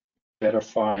possible, better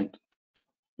find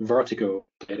vertical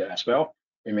data as well.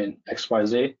 I mean,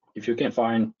 XYZ, if you can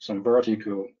find some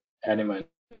vertical element,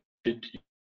 if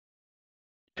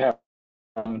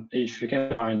you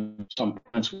can find some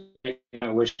points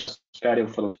which is value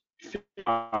for the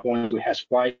point which has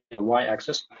y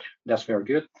axis, that's very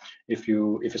good. If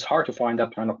it's hard to find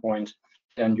that kind of point,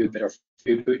 then you'd better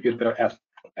add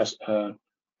as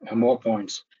more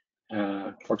points.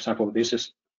 For example, this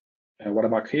is what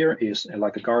about here is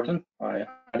like a garden. I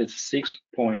added 6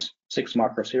 points, 6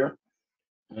 markers here,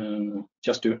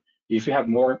 just to if you have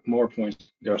more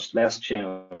points, there's less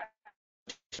chance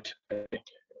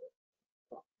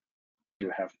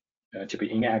you have to be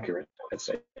inaccurate, let's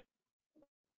say.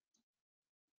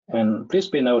 And please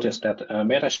be noticed that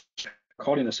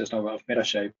coordinate system of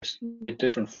Metashape is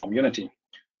different from Unity.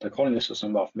 The coordinate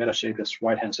system of Metashape is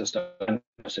right-hand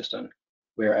system,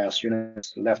 whereas Unity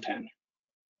is left-hand.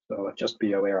 So just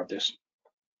be aware of this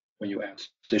when you add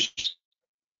decisions.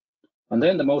 And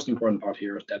then the most important part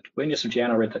here is that we need to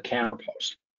generate the camera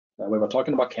pose. We were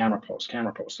talking about camera pose.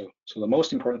 So the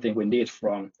most important thing we need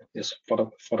from this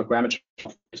photogrammetry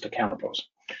is the camera pose.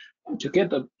 To get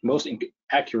the most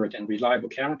accurate and reliable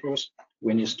camera pose,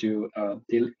 we need to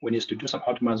do some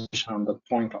optimization on the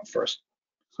point cloud first.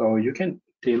 So you can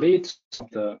delete some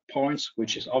of the points,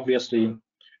 which is obviously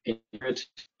inaccurate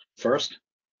first,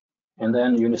 and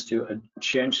then you need to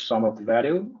change some of the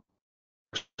value.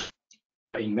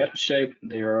 In Metashape,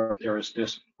 there is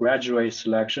this graduate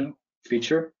selection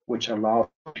feature, which allows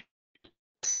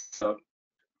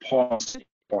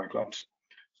point clouds.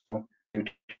 So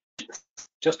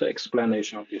just an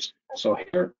explanation of this. So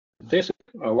here,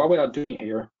 what we are doing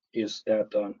here is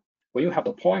that when you have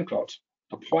the point cloud,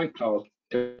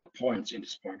 there are points in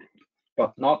this point cloud,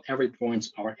 but not every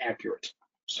points are accurate.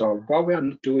 So what we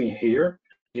are doing here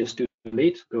is to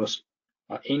delete those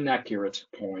inaccurate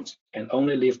points and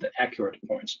only leave the accurate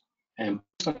points. And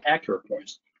some accurate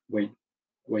points, we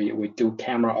do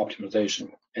camera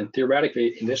optimization. And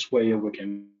theoretically, in this way, we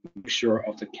can make sure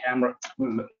of the camera,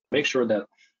 make sure that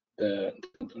the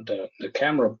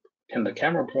camera and the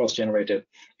camera pose generated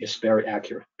is very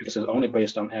accurate because it's only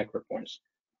based on accurate points.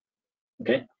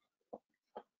 Okay.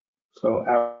 So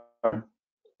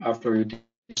after you do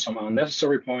some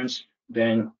unnecessary points,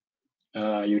 then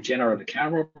you generate the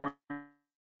camera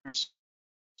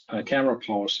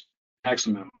pose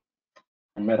XML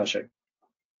from Metashape.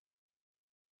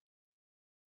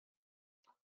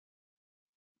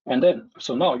 And then,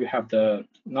 so now you have the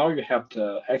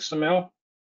XML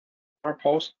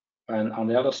pose, and on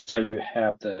the other side you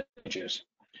have the images.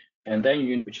 And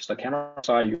then which is the camera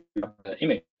side, you have the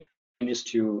image. You need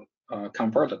to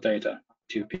convert the data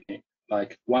to be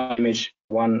like one image,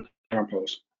 one camera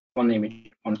pose, one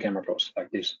image, one camera pose, like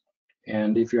this.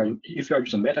 And if you are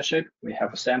using Metashape, we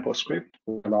have a sample script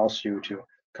which allows you to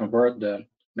convert the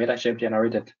Metashape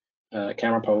generated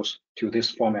camera pose to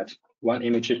this format: one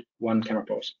image, one camera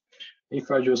pose. If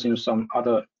you are using some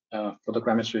other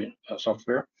photogrammetry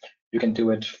software, you can do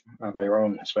it by your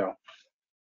own as well.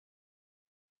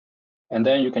 And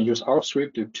then you can use our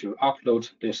script to upload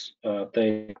this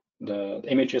the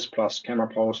images plus camera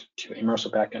pose to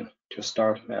Immersal backend to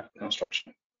start map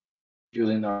construction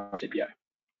using our API.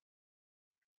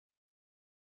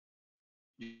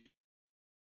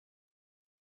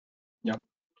 Yeah.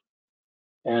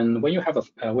 And when you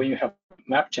have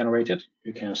map generated,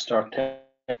 you can start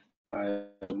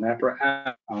mapper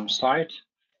app on site.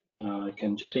 You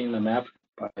can clean the map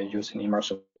by using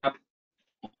Immersal Map.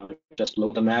 Just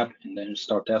load the map and then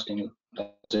start testing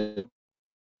it.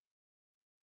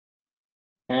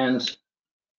 And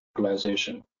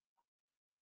localization.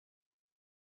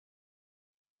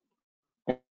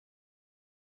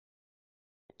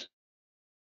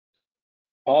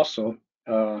 Also,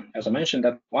 as I mentioned,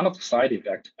 that one of the side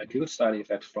effects, a good side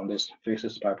effect from this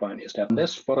physics pipeline is that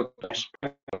this photo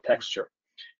texture,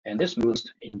 and this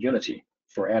moves in Unity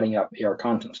for adding up AR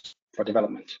contents for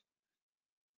development.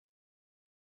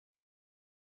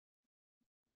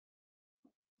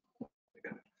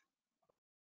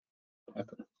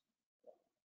 Okay.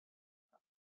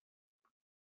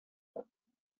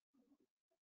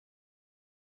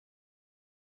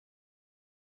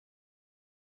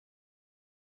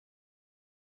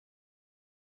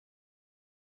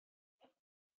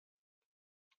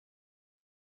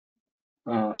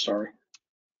 Sorry.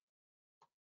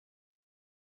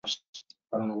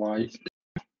 I don't know why.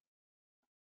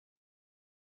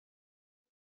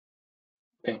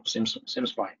 Okay, seems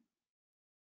fine.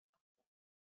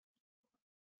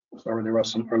 Sorry, there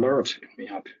was some alert me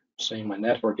up saying my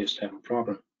network is having a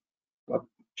problem, but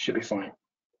should be fine.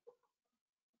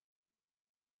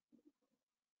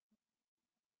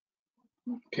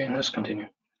 Okay, let's continue.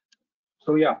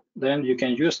 So yeah, then you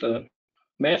can use the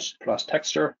mesh plus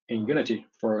texture in Unity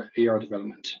for AR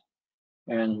development.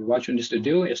 And what you need to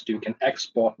do is you can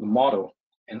export the model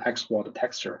and export the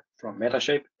texture from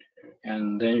Metashape,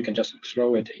 and then you can just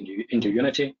throw it into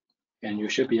Unity, and you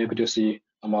should be able to see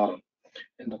a model.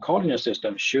 And the coordinate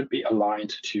system should be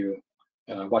aligned to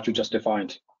what you just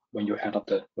defined when you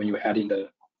add in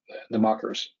the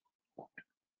markers.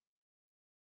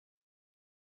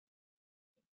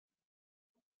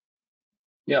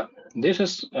 Yeah, this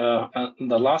is the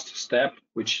last step,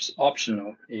 which is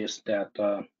optional, is that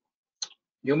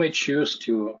you may choose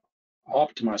to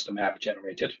optimize the map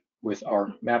generated with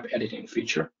our map editing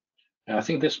feature. And I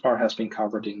think this part has been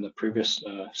covered in the previous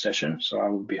session, so I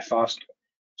will be fast.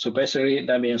 So basically,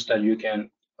 that means that you can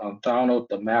download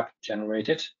the map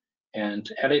generated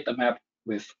and edit the map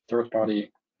with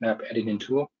third-party map editing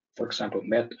tool, for example,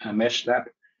 MeshLab.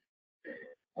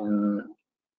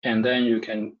 And then you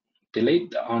can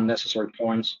delete the unnecessary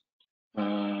points.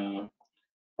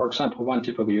 For example, one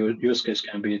typical use case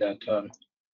can be that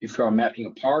if you are mapping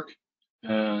a park,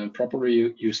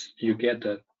 properly you get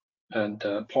the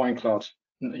point cloud.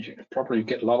 Probably you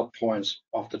get a lot of points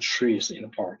of the trees in the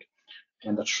park,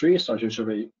 and the trees are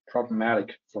usually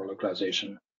problematic for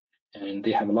localization, and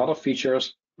they have a lot of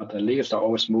features, but the leaves are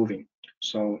always moving.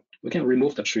 So we can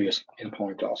remove the trees in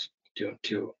point clouds to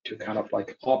kind of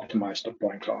like optimize the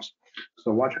point clouds.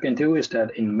 So what you can do is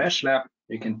that in MeshLab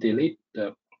you can delete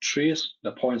the trees,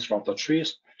 the points from the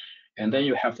trees, and then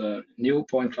you have the new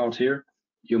point cloud here.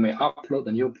 You may upload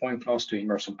the new point clouds to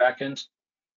Immersal backend,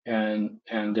 and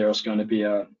there's going to be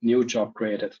a new job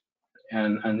created,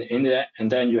 and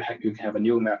then you can have a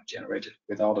new map generated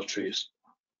with all the trees.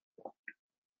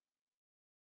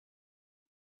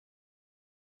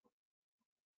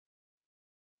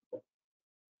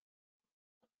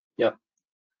 Yep,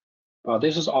 but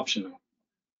this is optional.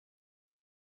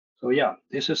 So yeah,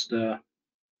 this is the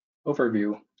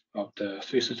overview of the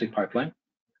 360 pipeline.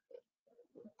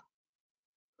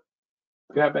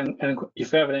 If you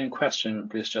have any question,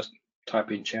 please just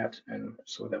type in chat, and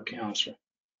so that we can answer.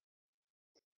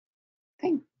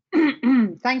 Thank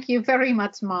you very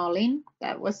much, Marlin.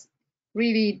 That was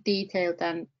really detailed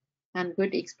and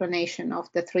good explanation of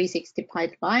the 360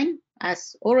 pipeline.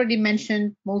 As already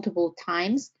mentioned multiple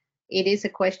times, it is a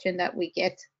question that we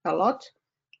get a lot,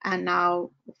 and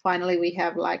now finally we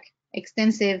have like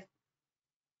extensive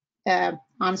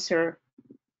answer,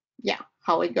 yeah,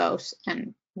 how it goes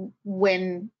and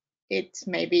when it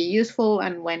may be useful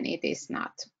and when it is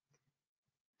not.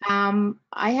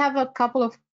 I have a couple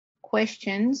of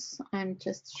questions. I'm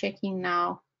just checking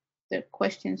now the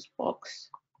questions box.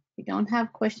 We don't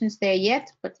have questions there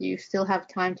yet, but you still have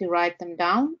time to write them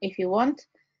down if you want.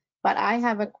 But I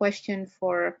have a question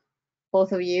for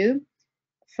both of you.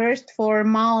 First, for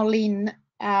Marlin,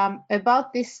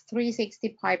 about this 360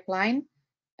 pipeline,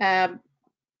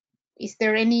 is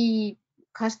there any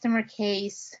customer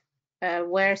case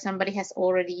where somebody has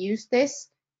already used this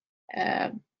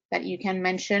that you can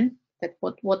mention, that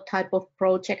what type of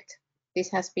project this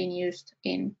has been used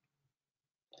in?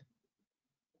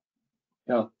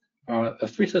 Yeah, the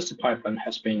 360 pipeline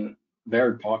has been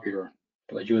very popular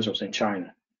for the users in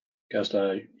China, because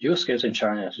the use case in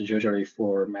China is usually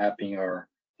for mapping a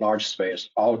large space,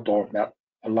 outdoor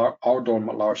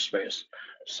large space,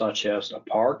 such as a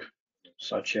park,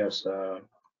 such as a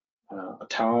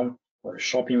town or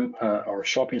shopping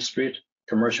street,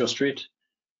 commercial street,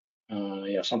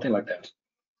 yeah, something like that.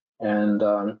 And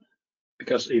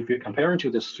because if you're comparing to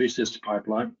this 360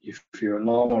 pipeline, if you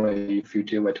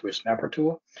deal it with Snapper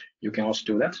tool, you can also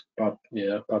do that. But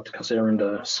yeah, but considering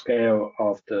the scale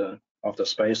of the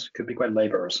space, it could be quite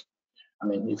laborious. I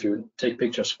mean, if you take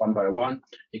pictures one by one,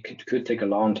 it could take a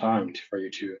long time for you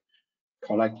to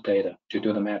collect data to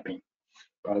do the mapping.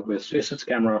 But with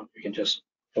 360 camera, you can just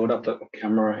load up the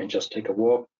camera and just take a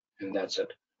walk, and that's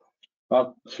it.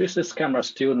 But 360 camera is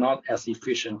still not as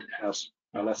efficient as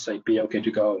let's say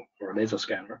BOK2Go or laser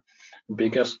scanner,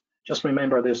 because just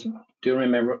remember this. Do you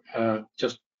remember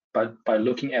just by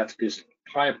looking at this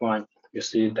pipeline, you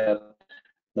see that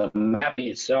the mapping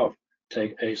itself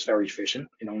is very efficient.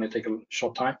 It only takes a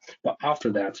short time, but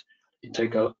after that, it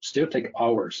still take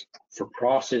hours for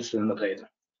processing the data.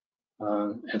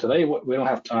 And today we don't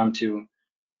have time to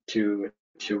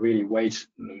really wait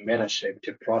Metashape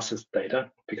to process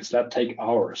data, because that takes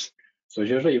hours. So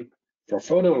usually for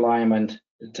photo alignment,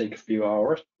 it takes a few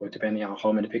hours, or depending on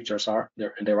how many pictures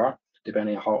there are,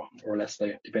 depending on how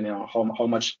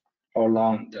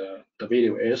long the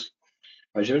video is.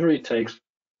 But usually it takes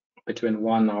between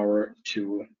 1 hour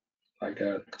to like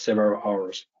several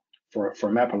hours for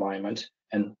map alignment.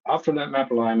 And after that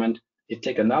map alignment, it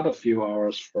takes another few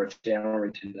hours for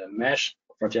generating the mesh,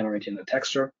 for generating the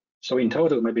texture. So in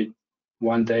total, maybe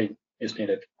 1 day is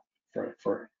needed for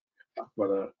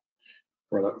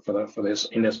this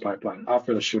in this pipeline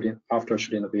after shooting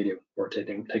the video or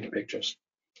taking pictures.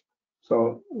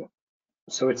 So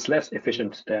it's less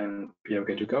efficient than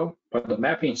BOK2Go, but the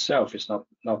mapping itself is not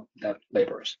that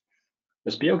laborious.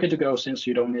 With BOK2Go, since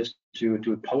you don't need to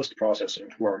do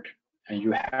post-processing work, and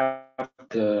you have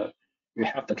the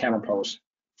camera pose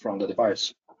from the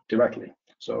device directly.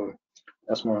 So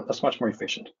that's much more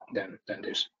efficient than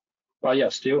this. But yeah,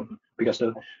 still, because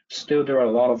still there are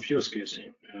a lot of use cases,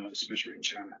 especially in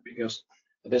China, because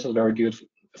this is very good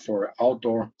for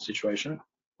outdoor situation,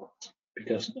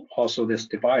 because also this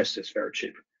device is very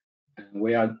cheap. And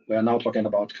we are now talking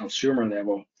about consumer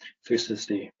level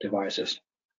 360 devices,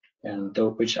 and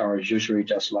which are usually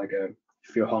just like a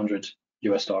few hundred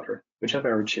US$, which are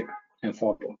very cheap and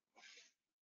affordable.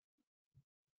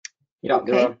 Yeah,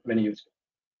 Okay. there are many uses.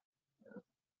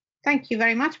 Thank you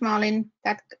very much, Marlin.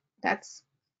 That's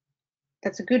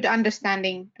a good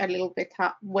understanding a little bit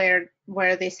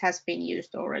where this has been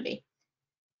used already.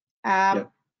 Yeah.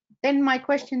 Then my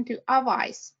question to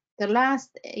Avais, the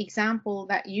last example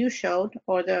that you showed,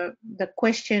 or the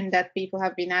question that people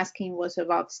have been asking, was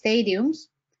about stadiums,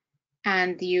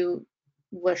 and you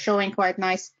were showing quite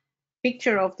nice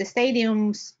picture of the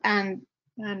stadiums and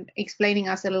explaining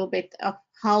us a little bit of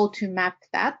how to map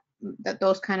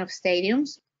those kind of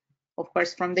stadiums. Of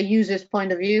course, from the user's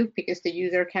point of view, because the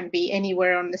user can be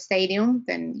anywhere on the stadium,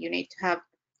 then you need to have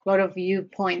a lot of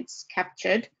viewpoints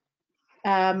captured.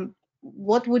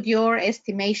 What would your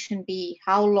estimation be?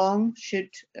 How long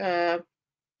should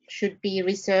be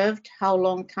reserved? How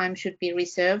long time should be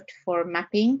reserved for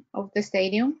mapping of the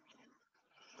stadium?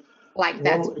 Like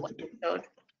that's what you showed.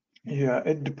 Yeah,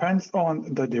 it depends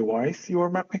on the device you are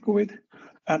mapping with,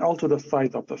 and also the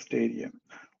size of the stadium.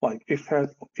 Like if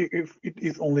it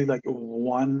is only like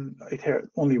it has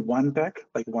only one deck,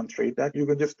 like one straight deck, you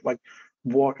can just like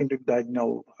walk into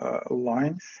diagonal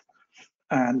lines,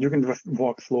 and you can just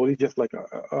walk slowly, just like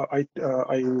I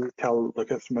tell the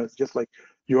customers, just like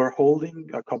you're holding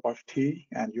a cup of tea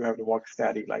and you have to walk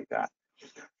steady like that,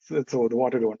 so the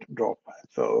water don't drop.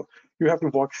 So you have to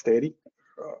walk steady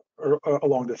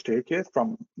along the staircase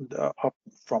from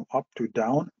up to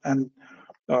down, and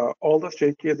all the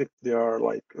staircase, if they are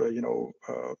like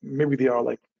maybe they are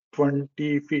like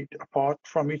 20 feet apart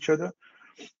from each other,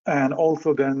 and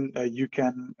also then you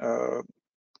can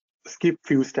skip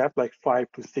few steps, like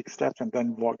 5 to 6 steps, and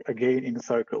then walk again in a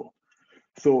circle.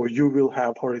 So you will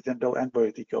have horizontal and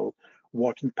vertical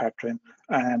walking pattern.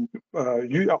 And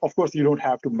of course, you don't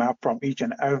have to map from each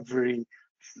and every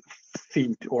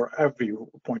seat or every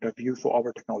point of view. So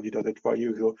our technology does it for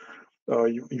you. So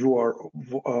you are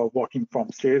walking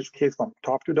from staircase from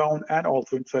top to down, and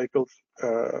also in circles.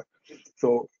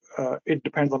 So it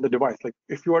depends on the device. Like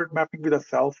if you are mapping with a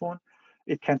cell phone,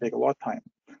 it can take a lot of time.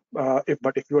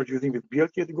 But if you are using with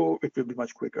BLK Go, it will be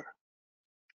much quicker.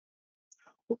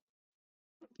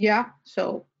 Yeah,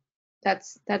 so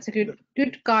that's a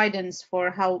good guidance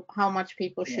for how much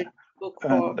people should look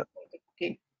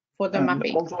for the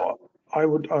mapping. Also, I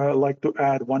would like to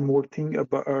add one more thing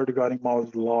about regarding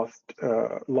Mao's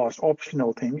last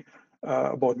optional thing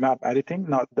about map editing.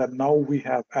 Now we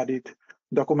have added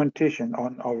documentation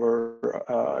on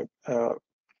our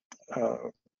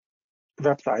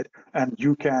website, and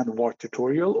you can watch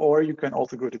tutorial, or you can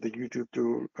also go to the YouTube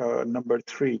to number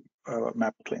 3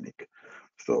 map clinic.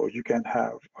 So you can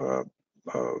have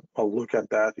a look at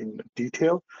that in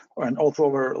detail, and also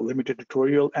our limited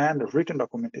tutorial and written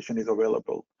documentation is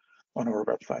available on our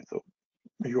website. So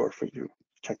you are free to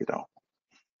check it out.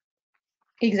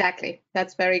 Exactly,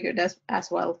 that's very good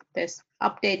as well. There's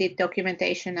updated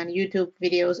documentation and YouTube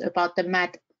videos about the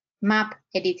map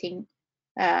editing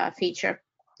feature.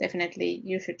 Definitely,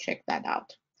 you should check that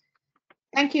out.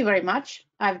 Thank you very much.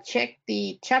 I've checked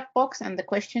the chat box and the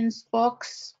questions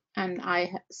box, and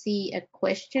I see a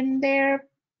question there.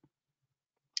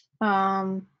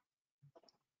 The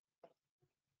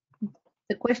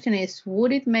question is,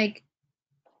 would it make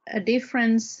a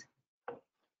difference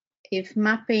if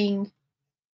mapping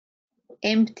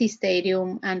empty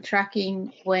stadium and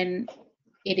tracking when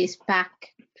it is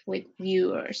packed with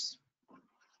viewers?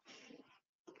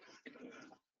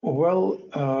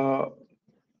 Well,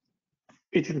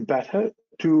 it is better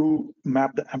to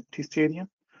map the empty stadium,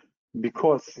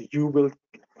 because you will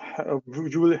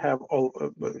have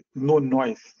no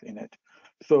noise in it.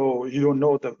 So you don't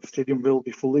know the stadium will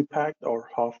be fully packed or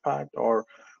half packed, or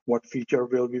what feature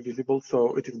will be visible.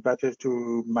 So it is better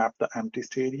to map the empty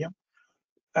stadium.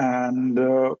 And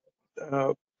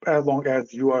as long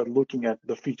as you are looking at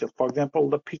the features, for example,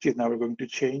 the pitch is never going to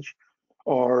change,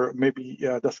 or maybe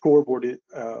the scoreboard is,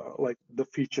 like the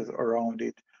features around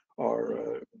it,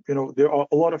 or there are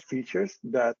a lot of features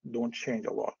that don't change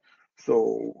a lot.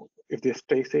 So if they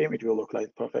stay same, it will look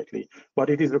like perfectly. But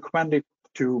it is recommended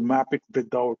to map it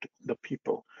without the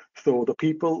people. So the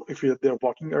people, if they're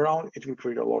walking around, it will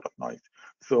create a lot of noise.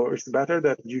 So it's better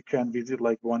that you can visit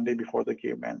like one day before the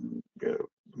game and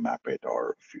map it,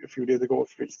 or a few days ago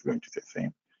if it's going to stay the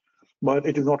same. but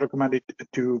it is not recommended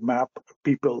to map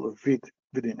people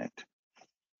within it.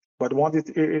 But once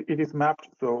it is mapped,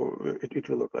 so it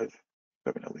will look like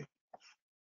definitely.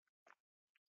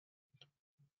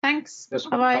 Thanks, Just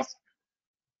Avais.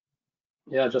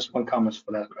 Yeah, just one comment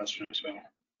for that question as well,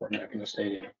 for mapping the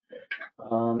stadium.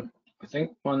 I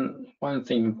think one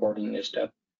thing important is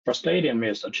that for stadium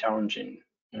is a challenging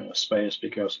space,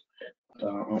 because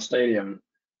on stadium,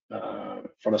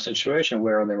 for the situation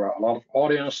where there are a lot of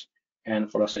audience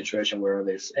and for the situation where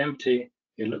it's empty,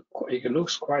 it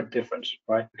looks quite different,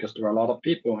 right? Because there are a lot of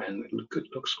people and it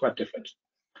looks quite different.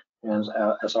 And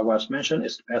as I was mentioned,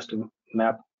 it's best to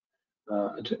map.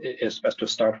 It's best to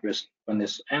start with when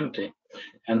it's empty.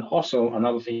 And also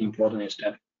another thing important is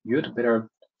that you'd better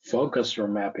focus your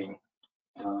mapping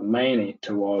mainly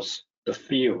towards the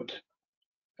field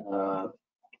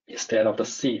instead of the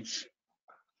seats.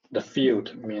 The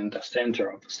field means the center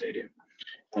of the stadium.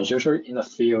 And usually in the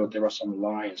field, there are some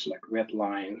lines, like red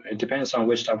line. It depends on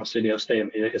which type of stadium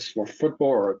it is, for football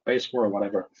or baseball or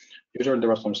whatever. Usually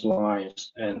there are some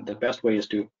lines, and the best way is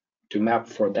to map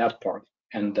for that part.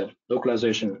 And the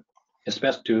localization, it's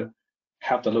best to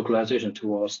have the localization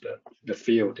towards the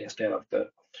field instead of the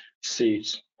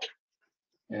seats.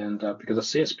 And because the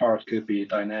seats part could be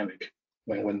dynamic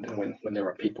when there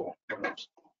are people.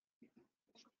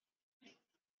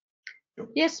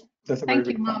 Yes, That's a thank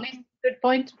very you, good point. Marlene. Good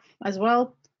point as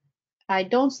well. I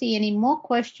don't see any more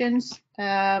questions.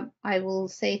 I will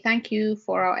say thank you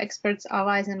for our experts,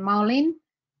 Avais and Marlene.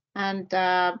 And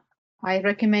I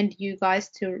recommend you guys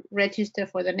to register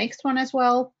for the next one as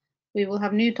well. We will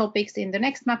have new topics in the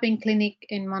next mapping clinic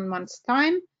in 1 month's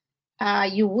time.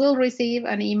 You will receive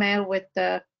an email with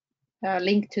the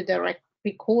link to the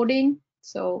recording,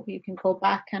 so you can go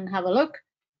back and have a look.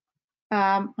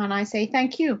 And I say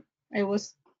thank you. It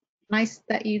was nice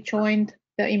that you joined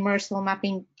the Immersal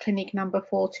Mapping Clinic number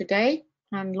 4 today,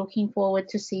 and looking forward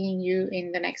to seeing you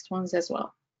in the next ones as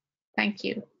well. Thank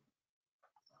you.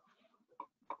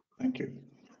 Thank you.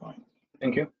 Fine.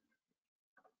 Thank you.